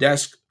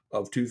Desk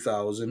of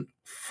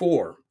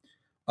 2004.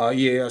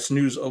 EAS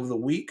News of the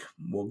Week.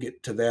 We'll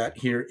get to that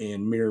here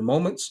in mere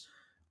moments,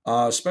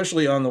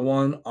 especially on the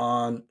one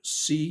on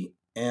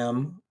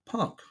CM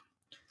Punk.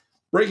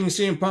 Breaking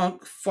CM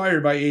Punk,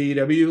 fired by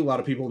AEW. A lot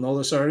of people know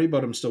this already,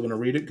 but I'm still going to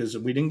read it because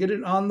we didn't get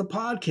it on the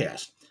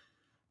podcast.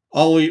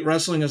 All Elite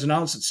Wrestling has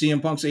announced that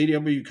CM Punk's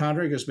AEW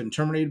contract has been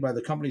terminated by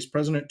the company's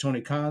president, Tony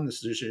Khan.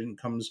 This decision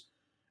comes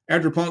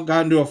After Punk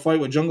got into a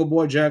fight with Jungle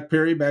Boy Jack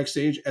Perry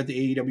backstage at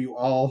the AEW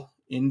All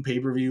In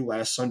pay-per-view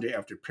last Sunday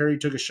after Perry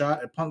took a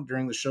shot at Punk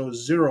during the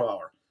show's 0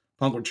 Hour.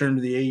 Punk returned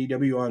to the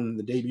AEW on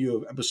the debut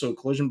of episode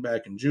Collision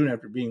back in June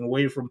after being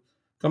away from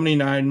the company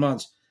 9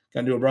 months.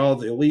 Got into a brawl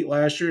with the Elite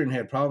last year and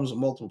had problems with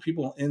multiple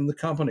people in the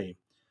company.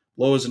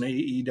 Low is an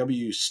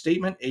AEW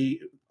statement.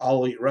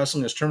 All Elite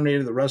Wrestling has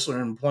terminated the wrestler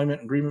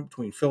employment agreement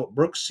between Phillip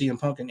Brooks, CM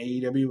Punk, and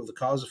AEW with a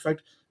cause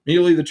effect.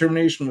 Immediately, the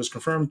termination was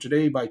confirmed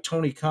today by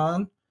Tony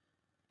Khan,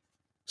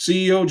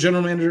 CEO,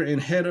 General Manager,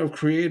 and Head of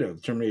Creative.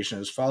 The termination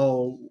is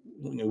following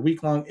a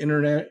week-long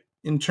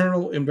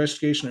internal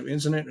investigation of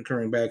incident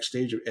occurring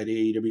backstage at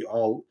AEW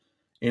All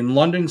in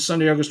London,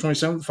 Sunday, August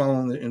 27th.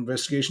 Following the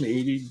investigation,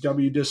 the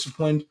AEW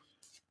disciplined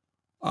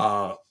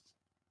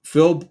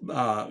Phil.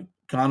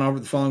 Khan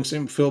offered the following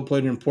statement. Phil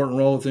played an important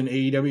role within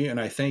AEW, and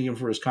I thank him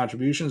for his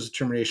contributions. The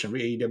termination of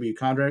AEW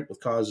contract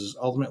with cause is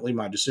ultimately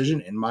my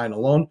decision and mine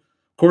alone.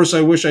 Of course, I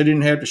wish I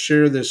didn't have to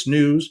share this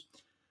news,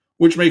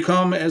 which may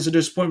come as a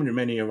disappointment to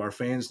many of our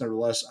fans.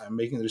 Nevertheless, I'm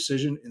making the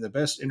decision in the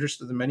best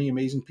interest of the many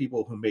amazing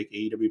people who make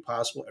AEW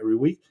possible every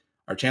week.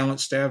 Our talent,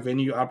 staff,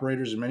 venue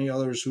operators, and many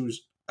others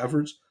whose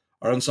efforts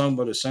are unsung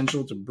but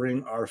essential to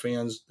bring our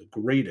fans the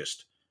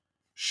greatest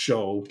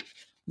show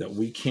that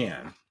we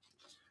can.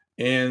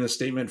 And the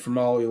statement from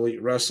All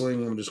Elite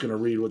Wrestling, I'm just going to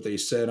read what they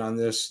said on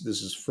this.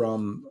 This is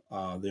from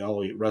the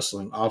All Elite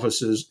Wrestling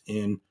offices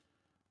in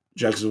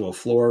Jacksonville,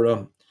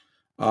 Florida.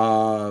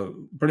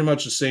 Pretty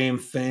much the same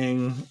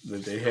thing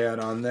that they had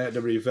on that.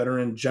 WWE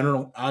veteran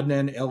General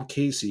Adnan El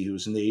Casey,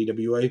 who's in the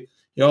AWA.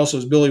 He also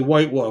is Billy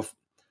White Wolf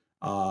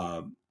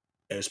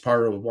as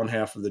part of one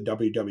half of the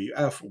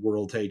WWF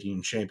World Tag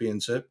Team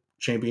Champions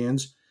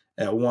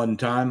at one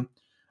time.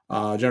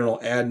 General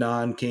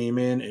Adnan came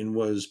in and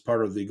was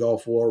part of the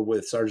Gulf War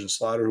with Sergeant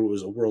Slaughter, who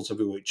was a world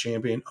heavyweight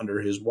champion under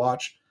his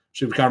watch.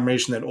 Should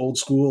confirmation that old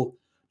school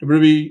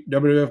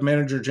WWF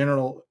manager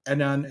General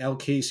Adnan El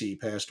Casey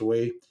passed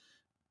away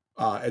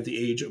at the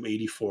age of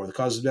 84. The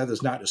cause of death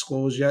is not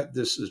disclosed yet.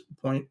 This is the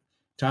point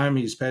time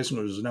he's passing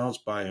was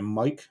announced by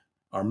Mick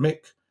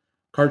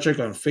Karchik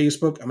on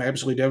Facebook. I'm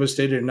absolutely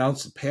devastated to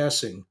announce the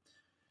passing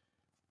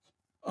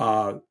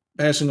of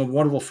a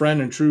wonderful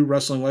friend and true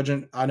wrestling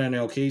legend, Adnan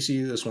El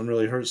Casey. This one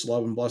really hurts.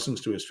 Love and blessings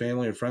to his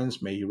family and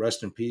friends. May he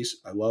rest in peace.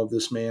 I love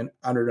this man.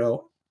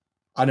 Adnan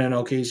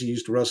El Casey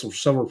used to wrestle for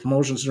several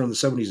promotions during the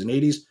 70s and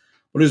 80s,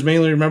 but is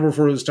mainly remembered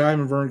for his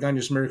time in Vern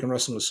Gagne's American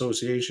Wrestling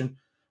Association,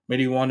 from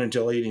 81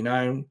 until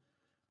 89,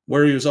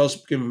 where he was also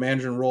given a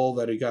managing role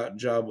that he got a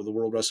job with the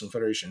World Wrestling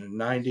Federation in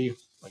 90.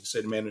 Like I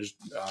said, he managed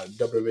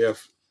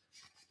WWF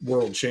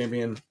World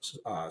Champion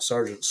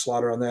Sergeant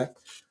Slaughter on that.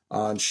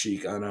 On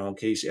Sheik on El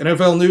Casey.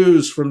 NFL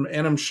news from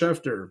Adam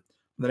Schefter,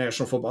 the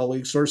National Football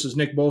League. Sources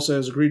Nick Bosa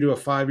has agreed to a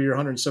 5-year,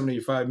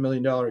 $175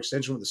 million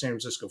extension with the San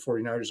Francisco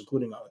 49ers,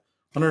 including a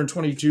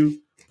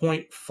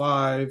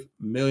 $122.5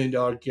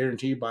 million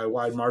guarantee by a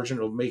wide margin.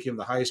 It will make him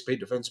the highest paid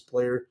defensive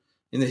player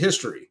in the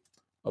history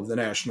of the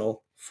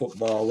National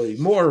Football League.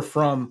 More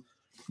from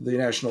the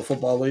National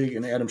Football League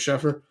and Adam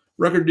Schefter.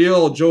 Record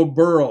deal, Joe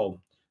Burrow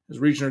has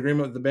reached an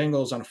agreement with the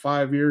Bengals on a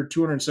 5-year,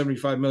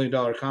 $275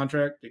 million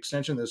contract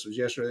extension. This was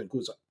yesterday. That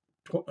includes a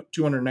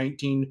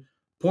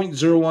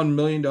 $219.01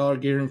 million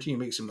guarantee. It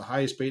makes him the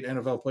highest paid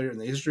NFL player in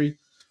the history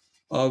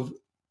of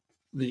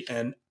the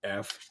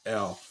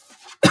NFL.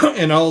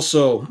 And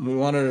also, we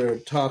wanted to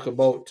talk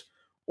about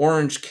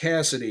Orange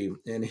Cassidy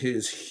and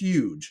his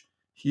huge,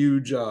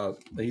 he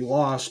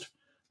lost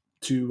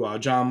to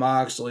Jon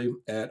Moxley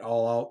at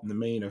All Out in the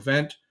main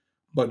event.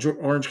 But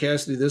Orange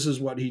Cassidy, this is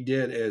what he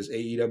did as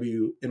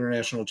AEW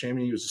International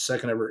Champion. He was the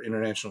second ever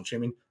International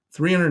Champion.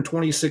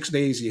 326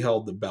 days he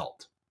held the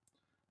belt.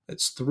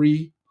 That's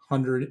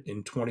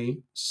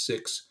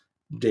 326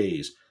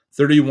 days.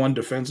 31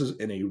 defenses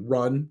in a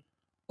run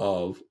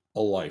of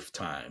a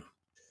lifetime.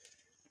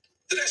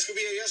 The Nesco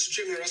VAS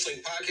Champion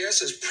Wrestling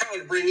Podcast is proud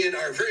to bring in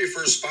our very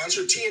first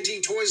sponsor,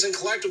 TNT Toys and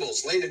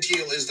Collectibles. Landon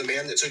Teal is the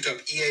man that's hooked up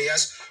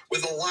EAS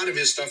with a lot of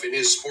his stuff in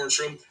his sports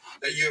room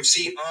that you have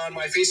seen on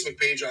my Facebook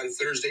page on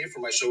Thursday for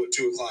my show at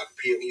 2 o'clock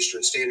p.m.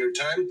 Eastern Standard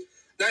Time.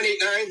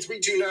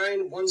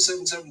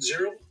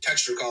 989-329-1770.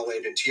 Text or call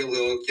Landon Teal.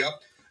 He'll hook you up.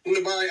 I'm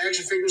going to buy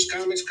action figures,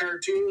 comics,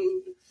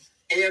 cartoons,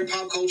 and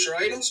pop culture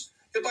items.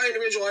 He'll buy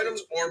individual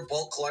items or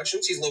bulk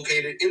collections. He's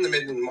located in the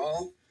Midland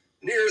Mall,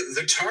 near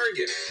the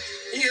Target.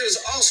 He is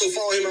also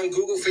follow him on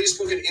Google,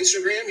 Facebook, and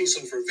Instagram. He's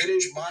looking for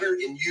vintage,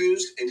 modern, and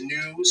used, and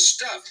new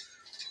stuff.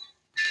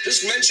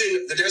 Just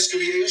mention the Desk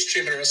of VAS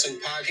Champion Wrestling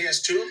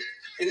Podcast to him.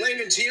 And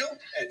Landon Teal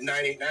at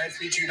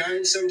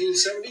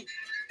 989-329-1770.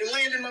 And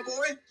Landon, my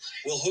boy,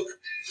 will hook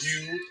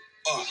you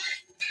up.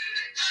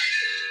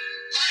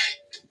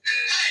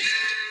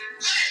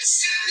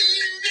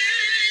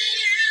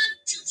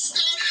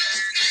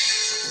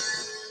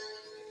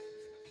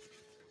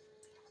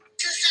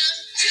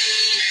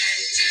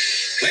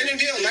 Landon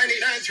Deal,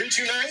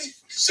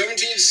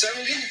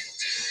 989-329-1770.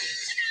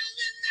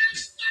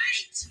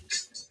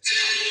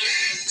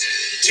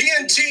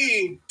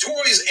 TNT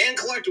Toys and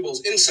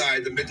Collectibles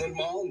inside the Midland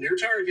Mall near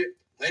Target.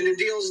 Landon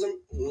Teal is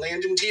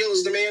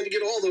the man to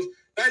get a hold of.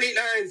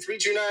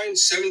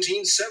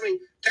 989-329-1770.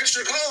 Text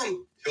or call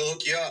him. He'll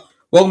hook you up.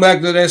 Welcome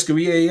back to the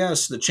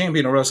SWAS, the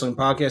Champion of Wrestling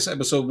Podcast,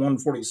 episode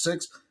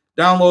 146.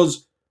 Downloads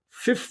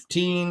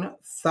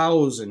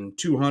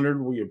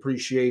 15,200. We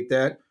appreciate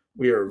that.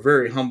 We are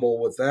very humble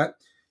with that.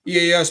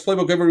 EAS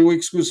Playbook every week,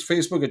 exclusive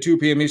Facebook at 2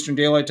 p.m. Eastern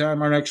Daylight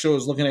Time. Our next show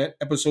is looking at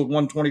episode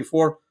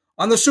 124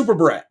 on the Super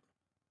Brat,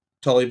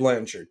 Tully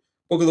Blanchard.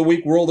 Book of the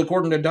Week, World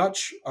According to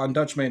Dutch, on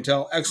Dutch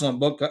Mantel. Excellent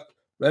book.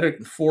 Read it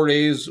in 4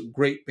 days.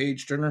 Great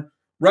page turner.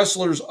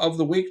 Wrestlers of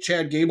the Week,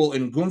 Chad Gable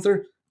and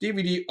Gunther.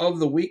 DVD of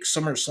the Week,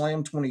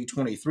 SummerSlam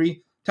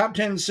 2023. Top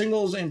 10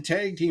 singles and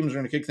tag teams.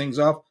 We're going to kick things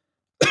off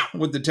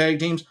with the tag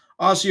teams.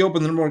 Aussie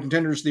Open, the number one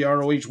contenders, the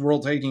ROH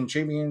World Tag Team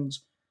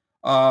Champions.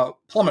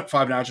 Plummet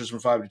 5 notches from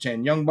 5 to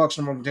 10. Young Bucks,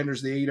 number one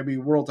contenders, the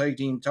AEW World Tag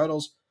Team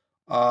titles.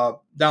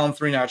 Down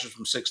 3 notches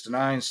from 6 to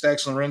 9.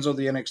 Stacks and Lorenzo,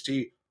 the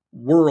NXT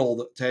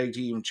World Tag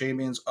Team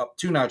Champions, up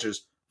 2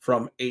 notches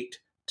from 8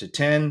 to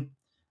 10.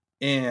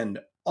 And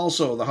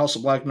also the House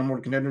of Black, number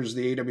one contenders,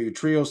 the AEW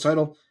Trios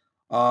title,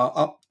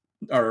 up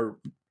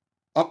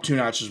 2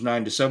 notches from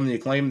 9 to 7. The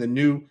Acclaim, the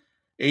new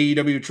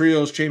AEW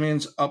Trios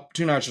Champions, up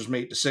 2 notches from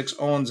 8 to 6.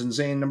 Owens and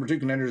Zayn, number 2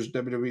 contenders,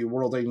 WWE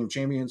World Tag Team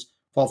Champions,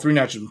 fall 3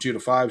 notches from 2 to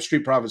 5.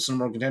 Street Profits,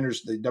 number 1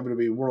 contenders, the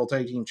WWE World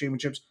Tag Team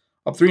Championships,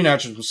 up 3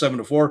 notches from 7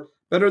 to 4.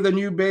 Better Than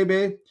You,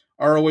 Baby,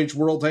 ROH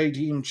World Tag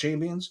Team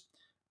Champions.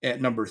 At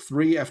number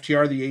 3,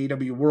 FTR, the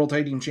AEW World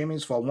Tag Team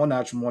Champions, fall 1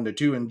 notch from 1 to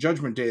 2. And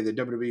Judgment Day, the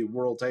WWE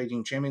World Tag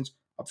Team Champions,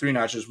 up 3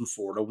 notches from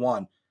 4 to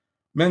 1.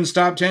 Men's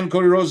top 10,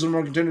 Cody Rhodes, the number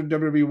 1 contender,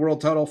 WWE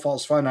World title,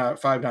 falls 5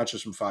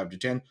 notches from 5 to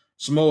 10.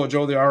 Samoa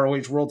Joe, the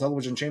ROH World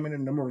Television Champion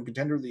and number 1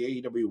 contender, the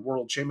AEW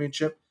World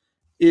Championship,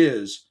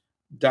 is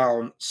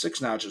down 6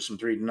 notches from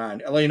 3 to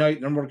 9. LA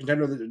Knight, number 1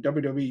 contender, the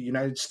WWE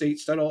United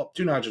States title, up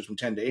 2 notches from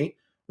 10 to 8.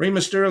 Rey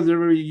Mysterio, the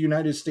WWE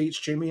United States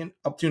Champion,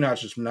 up 2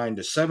 notches from 9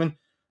 to 7.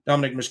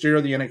 Dominic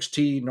Mysterio, the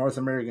NXT North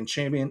American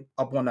Champion,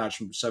 up 1 notch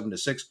from 7 to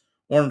 6.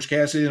 Orange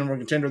Cassidy, the number 1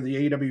 contender,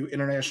 the AEW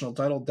International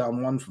title,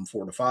 down 1 from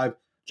 4 to 5.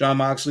 John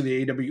Moxley,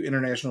 the AEW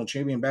International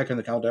Champion, back in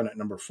the countdown at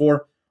number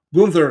 4.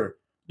 Gunther,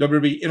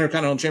 WWE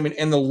Intercontinental Champion,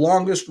 and the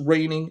longest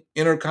reigning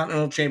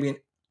Intercontinental Champion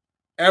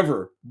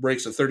ever,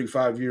 breaks a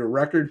 35-year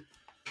record.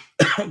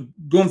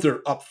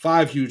 Gunther up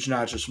 5 huge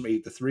notches from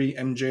 8 to 3.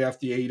 MJF,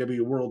 the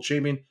AEW World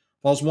Champion,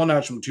 falls 1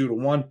 notch from 2 to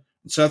 1.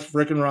 And Seth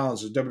frickin'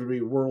 Rollins, the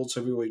WWE World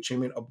Heavyweight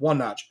Champion, up 1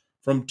 notch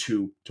from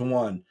 2 to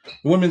 1.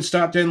 The women's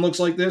top 10 looks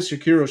like this.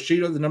 Hikaru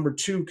Shida, the number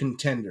 2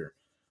 contender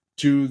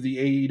to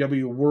the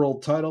AEW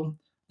World title,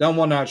 down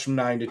 1 notch from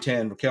 9 to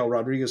 10. Raquel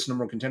Rodriguez,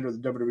 number 1 contender to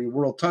the WWE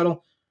World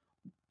title,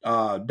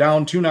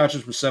 down 2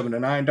 notches from 7 to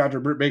 9. Dr.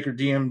 Britt Baker,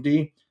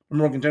 DMD,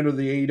 number 1 contender to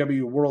the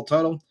AEW World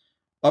title,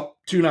 up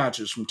 2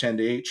 notches from 10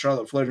 to 8.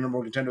 Charlotte Flair, number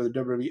 1 contender to the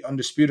WWE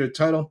Undisputed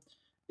title,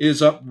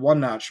 is up 1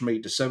 notch from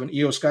 8 to 7.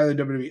 Io Sky, the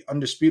WWE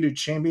Undisputed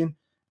Champion,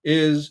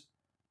 is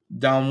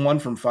down 1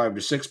 from 5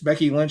 to 6.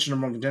 Becky Lynch,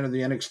 number 1 contender to the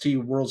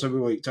NXT World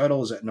Heavyweight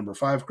title, is at number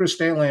 5. Chris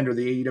Statlander,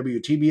 the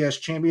AEW TBS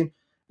Champion,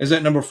 is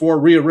at number 4.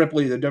 Rhea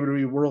Ripley, the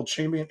WWE World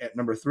Champion, at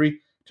number 3.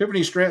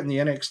 Tiffany Stratton, the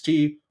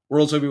NXT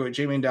World Heavyweight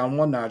Champion, down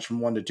 1 notch from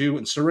 1 to 2.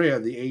 And Saraya,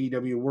 the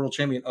AEW World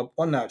Champion, up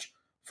 1 notch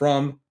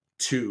from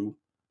 2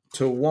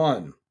 to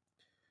 1.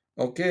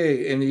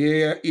 Okay, in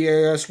the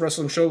EAS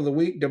Wrestling Show of the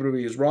Week,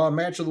 WWE's Raw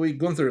Match of the Week,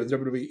 Gunther, the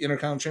WWE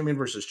Intercontinental Champion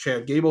versus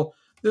Chad Gable.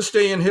 This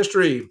day in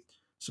history,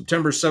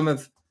 September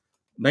 7th,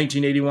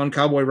 1981,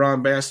 Cowboy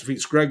Ron Bass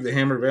defeats Greg the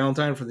Hammer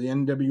Valentine for the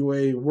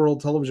NWA World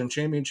Television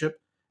Championship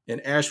in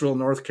Asheville,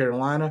 North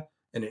Carolina.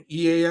 And an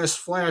EAS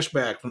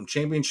flashback from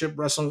Championship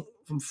Wrestling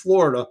from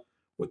Florida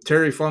with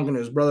Terry Funk and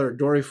his brother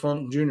Dory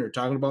Funk Jr.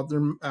 talking about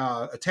them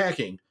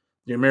attacking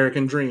the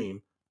American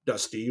Dream,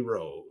 Dusty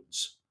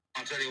Rhodes.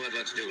 I'll tell you what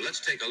let's do.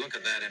 Let's take a look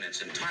at that in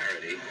its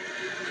entirety,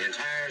 the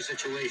entire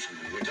situation.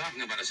 We're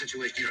talking about a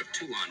situation here of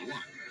 2-on-1.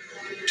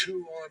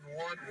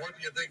 2-on-1? What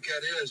do you think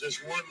that is? Is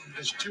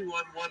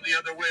 2-on-1 the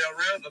other way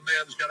around? The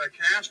man's got a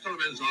cast on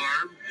his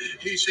arm.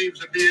 He seems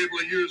to be able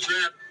to use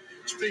that.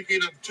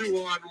 Speaking of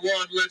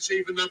 2-on-1, let's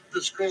even up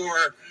the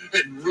score.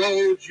 And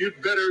Rhodes, you'd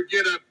better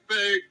get a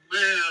big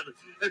man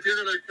if you're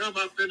going to come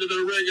up into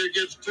the ring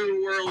against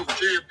 2 world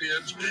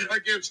champions,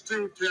 against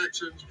 2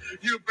 Texans.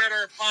 You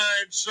better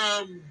find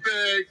some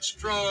big,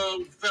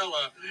 strong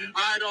fella.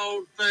 I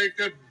don't think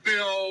that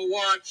Bill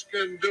Watts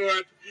can do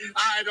it.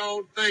 I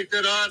don't think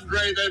that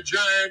Andre the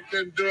Giant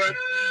can do it.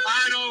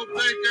 I don't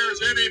think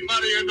there's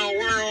anybody in the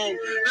world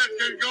that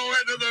can go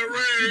into the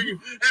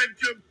ring and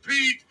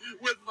compete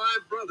with my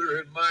brother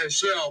and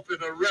myself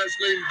in a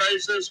wrestling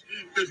basis,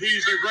 because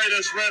he's the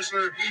greatest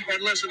wrestler.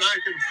 And listen, I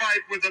can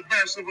fight with the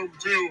best of them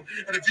too.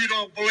 And if you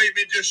don't believe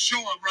me, just show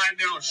him right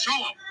now. Show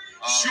him.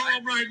 Show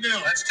him right now.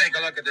 Let's take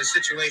a look at the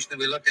situation that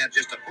we looked at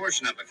just a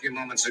portion of a few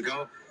moments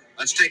ago.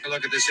 Let's take a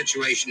look at the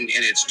situation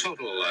in its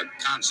total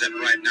concept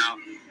right now.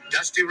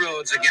 Dusty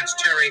Rhodes against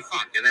Terry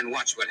Funk, and then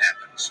watch what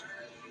happens.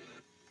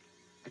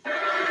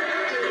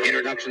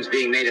 Introductions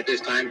being made at this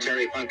time.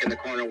 Terry Funk in the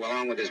corner,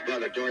 along with his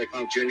brother, Dory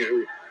Funk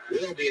Jr., who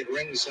will be at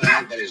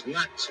ringside, but is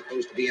not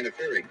supposed to be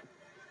interfering.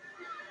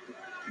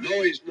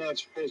 No, he's not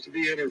supposed to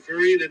be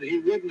interfering, and he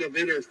wouldn't have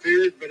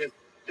interfered, but if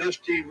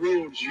Dusty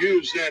Rhodes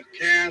used that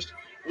cast,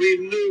 we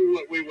knew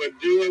what we would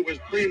do. It was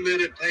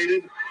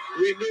premeditated.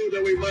 We knew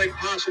that we might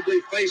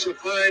possibly face a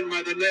fine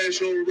by the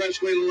National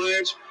Wrestling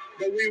Alliance,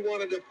 but we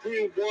wanted to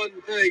prove one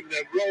thing,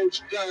 that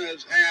Rhodes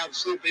does have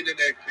something in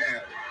that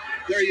cast.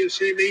 There you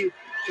see me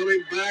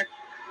coming back,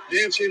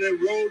 dancing at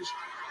Rhodes.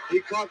 He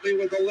caught me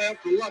with a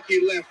left, a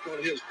lucky left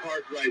on his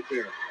part right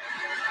there.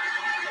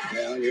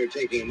 Well, you're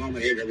taking a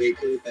moment here to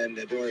recoup, and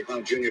Dory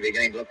Funk Jr.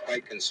 beginning to look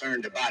quite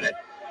concerned about it.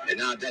 And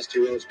now Dusty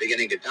Rhodes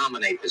beginning to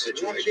dominate the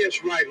situation. Watch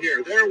this right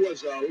here. There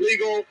was a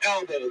legal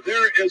elbow.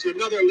 There is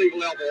another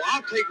legal elbow.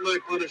 I'll take my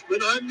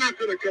punishment. I'm not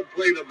going to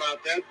complain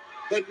about that.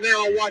 But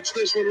now watch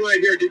this one right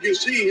here. Did you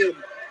see him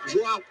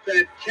drop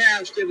that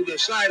cast into the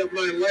side of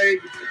my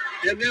leg?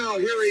 And now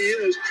here he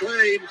is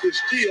trying to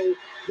steal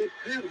the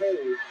pet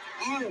hold,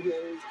 our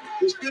hold,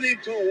 the spinning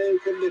toe hold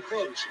from the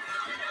Funks.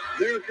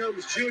 There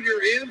comes Junior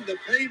in. The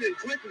pain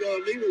inflicted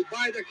on me was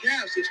by the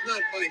cast. It's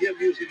not by him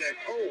using that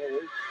toe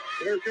hold.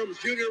 There comes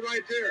Junior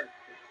right there.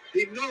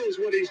 He knows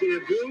what he's going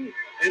to do,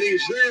 and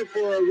he's there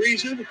for a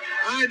reason.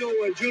 I know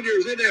what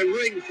Junior's in that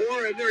ring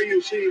for, and there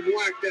you see him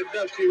whack that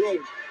Dusty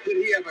Rhodes. Did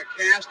he have a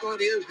cast on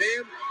his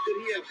hand? Did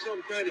he have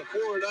some kind of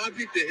foreign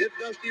object to hit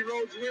Dusty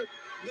Rhodes with?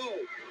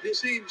 No. You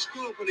see him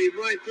stomping him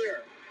right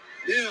there.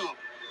 Now,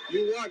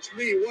 you watch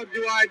me. What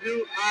do? I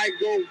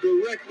go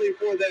directly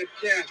for that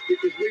cast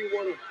because we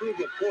want to prove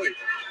a point.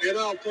 And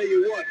I'll tell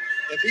you what,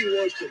 if he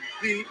wants to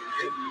beat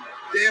and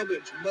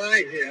damage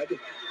my head,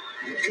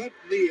 cut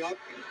me up,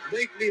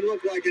 make me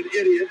look like an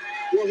idiot,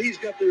 well, he's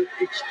got to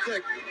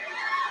expect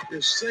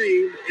the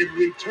same in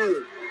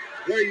return.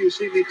 There you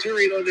see me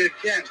tearing on that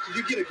cast. Did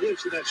you get a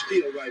glimpse of that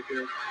steel right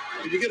there?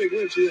 Did you get a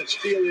glimpse of that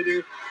steel in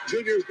there?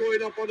 Junior's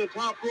going up on the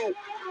top rope.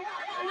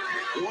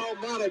 While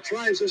Mata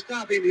tries to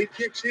stop him, he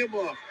kicks him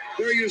off.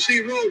 There you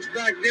see Rhodes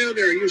back down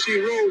there. You see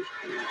Rhodes.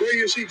 There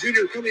you see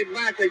Junior coming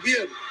back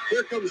again.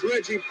 Here comes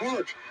Reggie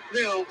Parks.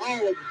 Now,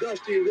 all of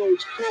Dusty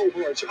Rhodes'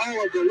 cohorts,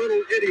 all of the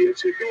little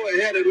idiots that go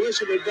ahead and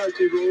listen to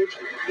Dusty Rhodes,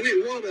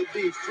 we want to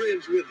be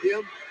friends with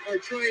him, are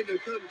trying to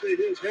come to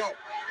his help.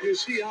 You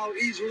see how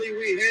easily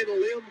we handle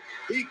him?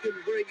 He can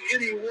bring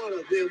any one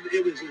of them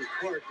in as his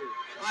partner.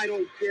 I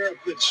don't care if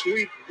it's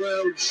Sweet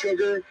Brown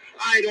Sugar.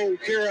 I don't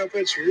care if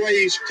it's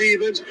Ray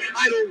Stevens.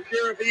 I don't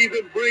care if he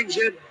even brings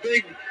that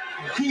big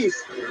goof,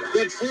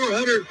 that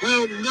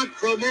 400-pound nut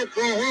from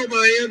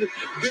Oklahoma in,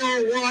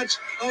 Bill Watts,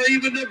 or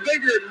even the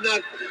bigger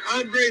nut,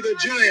 Andre the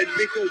Giant,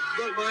 because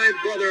my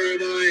brother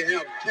and I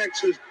have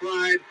Texas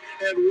pride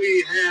and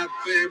we have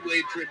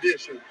family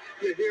tradition.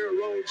 You hear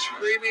Rhodes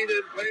screaming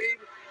in pain?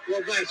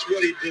 Well, that's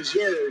what he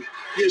deserves.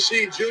 You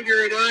see,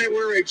 Junior and I,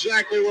 we're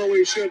exactly where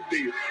we should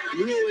be.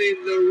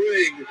 Ruling the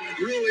ring,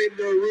 ruling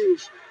the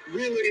roost,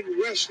 ruling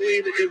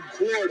wrestling in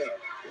Florida.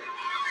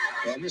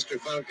 Well, Mr.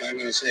 Funk, I'm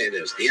going to say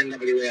this. The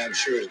NWA, I'm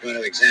sure, is going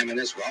to examine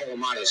this. Raul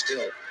Mata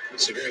still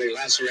severely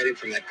lacerated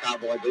from that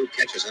cowboy boot,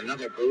 catches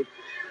another boot.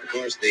 Of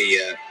course,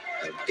 the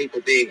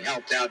people being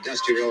helped out,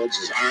 Dusty Rhodes'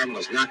 his arm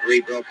was not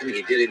rebroken.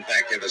 He did, in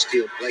fact, have a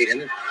steel plate in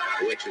it,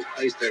 which was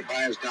placed there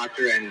by his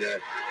doctor. And,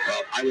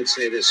 well, I would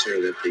say this, sir,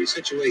 that the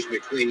situation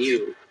between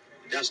you,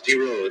 Dusty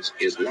Rhodes,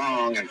 is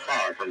long and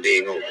far from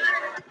being over.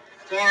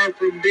 Far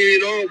from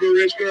being over.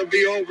 It's going to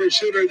be over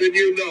sooner than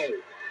you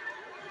know.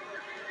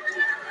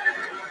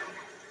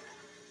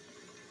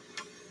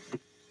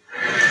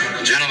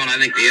 Gentlemen, I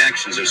think the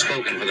actions have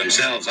spoken for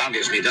themselves.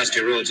 Obviously,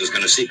 Dusty Rhodes is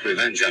going to seek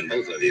revenge on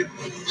both of you.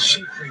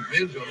 Seek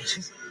revenge on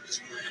us?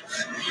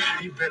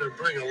 He better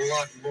bring a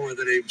lot more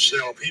than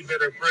himself. He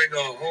better bring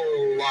a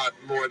whole lot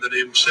more than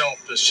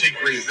himself to seek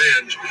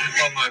revenge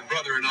on my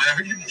brother and I.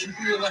 Are you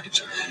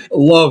realize?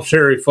 Love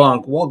Terry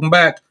Funk. Welcome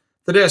back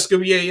to the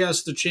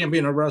SWAS, the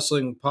Champion of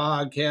Wrestling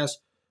podcast,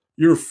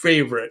 your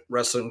favorite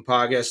wrestling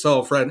podcast. Tell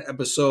a friend,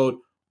 episode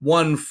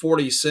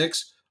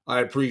 146.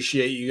 I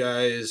appreciate you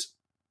guys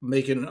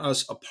making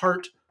us a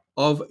part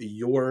of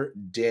your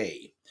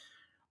day.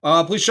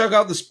 Please check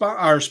out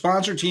our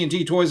sponsor,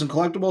 TNT Toys and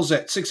Collectibles,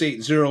 at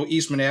 680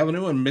 Eastman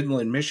Avenue in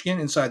Midland, Michigan,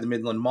 inside the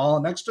Midland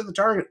Mall, next to the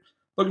Target.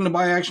 Looking to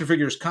buy action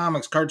figures,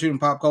 comics, cartoon, and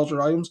pop culture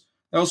items.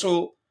 They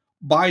also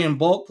buy in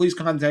bulk. Please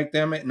contact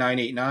them at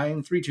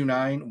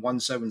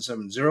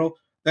 989-329-1770.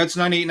 That's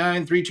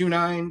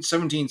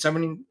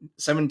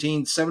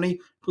 989-329-1770.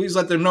 Please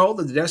let them know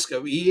that the Desk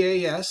of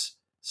EAS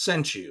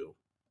sent you.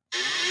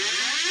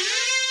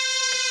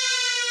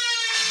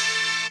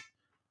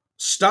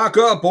 Stock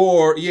up,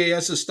 or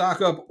EAS is stock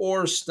up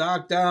or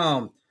stock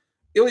down.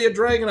 Ilya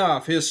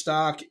Dragunov, his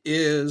stock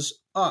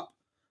is up.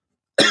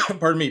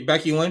 Pardon me.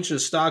 Becky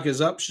Lynch's stock is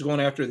up. She's going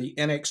after the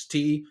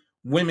NXT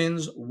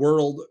Women's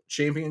World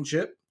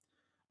Championship.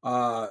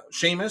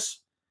 Sheamus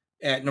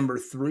at number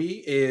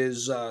 3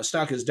 is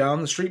stock is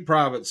down. The Street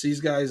Profits, these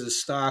guys'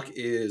 stock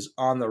is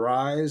on the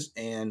rise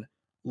and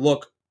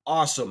look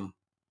awesome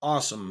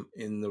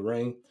in the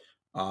ring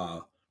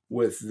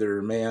with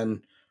their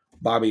man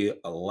Bobby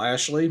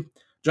Lashley.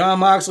 Jon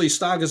Moxley's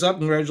stock is up.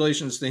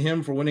 Congratulations to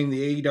him for winning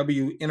the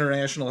AEW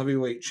International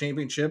Heavyweight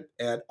Championship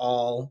at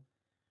All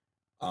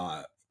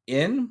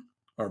in,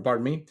 or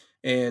pardon me,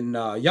 and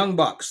Young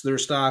Bucks. Their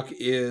stock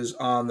is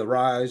on the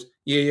rise.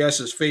 EAS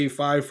is Fave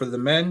 5 for the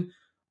men.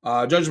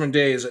 Judgment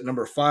Day is at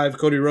number 5.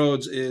 Cody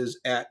Rhodes is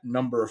at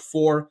number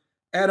 4.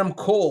 Adam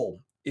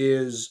Cole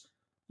is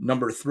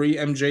number 3.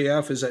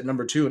 MJF is at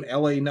number 2. And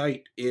LA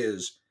Knight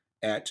is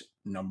at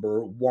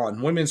number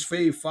 1. Women's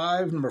Fave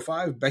 5, number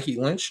 5. Becky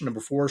Lynch, number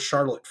 4.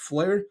 Charlotte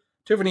Flair.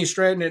 Tiffany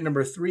Stratton at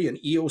number 3. And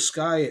Io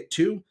Sky at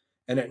 2.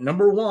 And at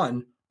number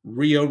 1,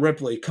 Rhea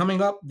Ripley.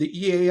 Coming up, the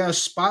EAS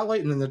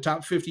Spotlight, and then the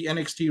top 50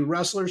 NXT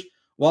wrestlers.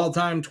 Wild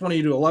Time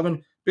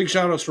 20-11. Big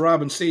shout outs to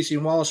Rob and Stacy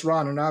and Wallace,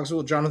 Ron in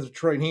Knoxville, Jonathan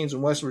Detroit Haynes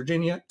in West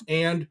Virginia,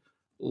 and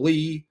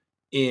Lee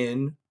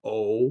in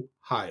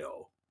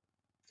Ohio.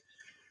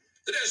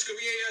 The desk of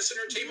EAS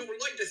Entertainment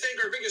would like to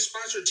thank our biggest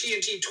sponsor,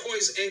 TNT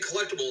Toys and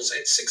Collectibles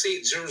at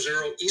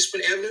 6800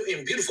 Eastman Avenue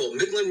in beautiful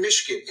Midland,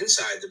 Michigan,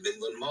 inside the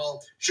Midland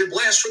Mall. It's your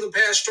blast from the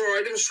past store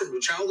items from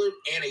your childhood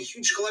and a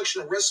huge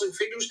collection of wrestling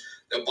figures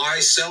that buy,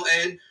 sell,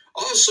 and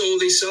also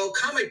they sell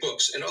comic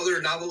books and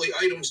other novelty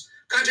items.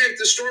 Contact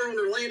the store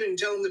owner, Landon, and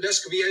tell him the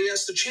desk of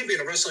EAS, the Champion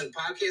of Wrestling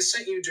podcast,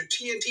 sent you to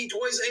TNT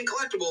Toys and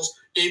Collectibles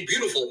in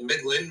beautiful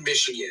Midland,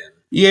 Michigan.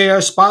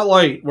 EAS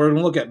Spotlight. We're going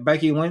to look at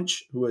Becky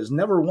Lynch, who has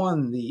never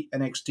won the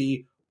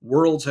NXT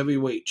World's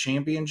Heavyweight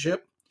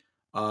Championship.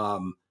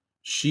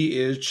 She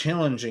is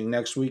challenging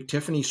next week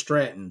Tiffany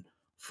Stratton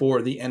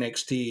for the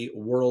NXT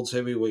World's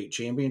Heavyweight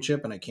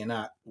Championship, and I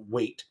cannot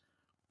wait.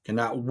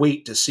 Cannot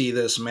wait to see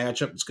this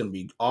matchup. It's going to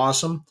be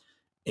awesome,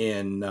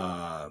 and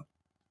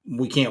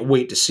we can't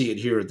wait to see it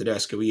here at the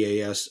desk of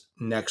EAS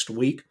next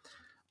week.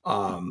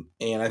 And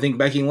I think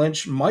Becky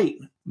Lynch might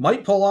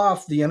pull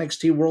off the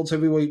NXT World's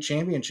Heavyweight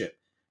Championship.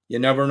 You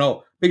never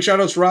know. Big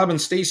shout outs to Robin,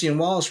 Stacy, and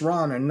Wallace,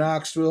 Ron in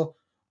Knoxville,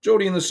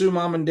 Jody and the Sioux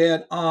Mom and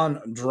Dad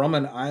on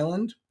Drummond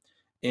Island.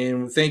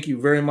 And thank you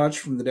very much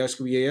from the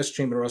desk of EAS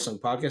Champion of Wrestling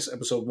Podcast,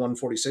 episode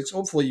 146.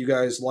 Hopefully you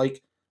guys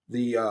like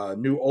the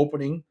new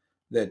opening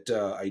that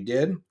I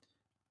did.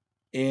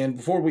 And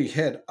before we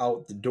head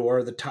out the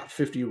door, the top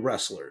 50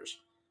 wrestlers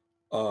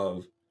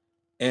of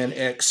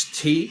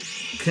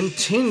NXT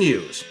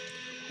continues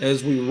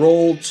as we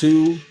roll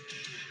to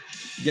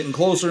getting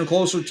closer and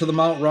closer to the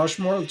Mount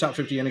Rushmore, the top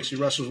 50 NXT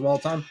wrestlers of all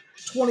time,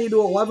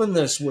 20-11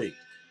 this week.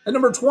 At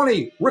number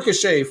 20,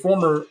 Ricochet,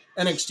 former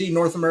NXT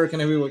North American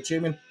Heavyweight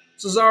Champion.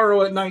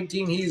 Cesaro at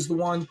 19, he's the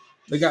one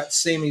that got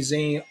Sami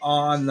Zayn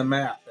on the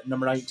map. At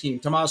number 19,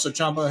 Tommaso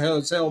Ciampa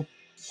has held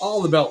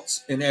all the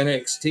belts in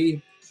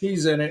NXT.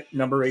 He's in at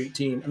number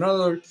 18.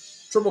 Another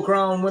Triple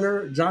Crown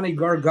winner, Johnny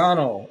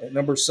Gargano at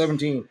number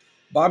 17.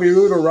 Bobby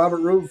Roode or Robert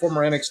Roode,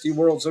 former NXT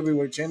World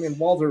Heavyweight Champion.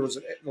 Walter was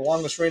the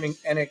longest reigning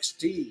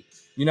NXT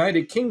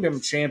United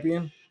Kingdom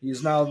Champion. He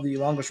is now the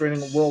longest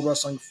reigning World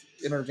Wrestling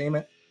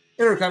Entertainment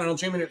Intercontinental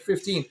Champion at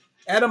 15.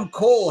 Adam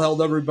Cole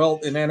held every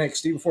belt in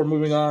NXT before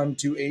moving on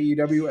to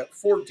AEW at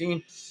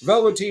 14.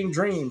 Velveteen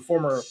Dream,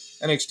 former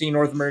NXT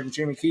North American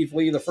Champion. Keith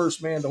Lee, the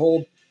first man to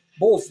hold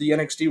both the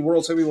NXT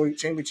World Heavyweight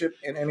Championship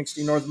and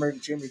NXT North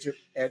American Championship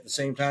at the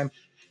same time.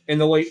 In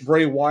the late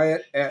Bray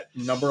Wyatt at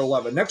number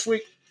 11. Next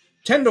week,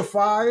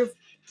 10-5,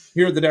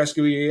 here at the desk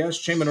of EAS,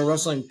 Champion of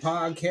Wrestling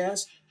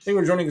Podcast. Thank you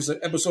for joining us at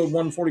episode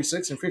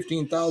 146 and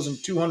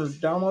 15,200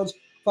 downloads.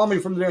 Follow me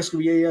from the desk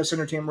of EAS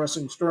Entertainment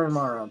Wrestling Store and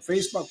Mara on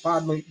Facebook.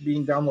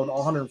 Podbean, download all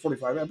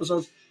 145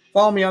 episodes.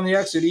 Follow me on the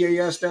X at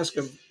EAS Desk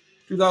of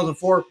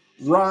 2004.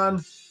 Ron,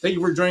 thank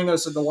you for joining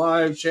us at the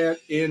live chat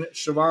in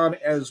Siobhan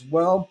as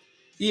well.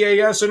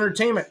 EAS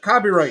Entertainment,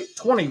 copyright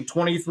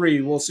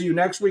 2023. We'll see you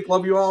next week.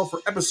 Love you all for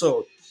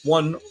episode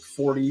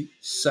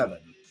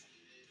 147.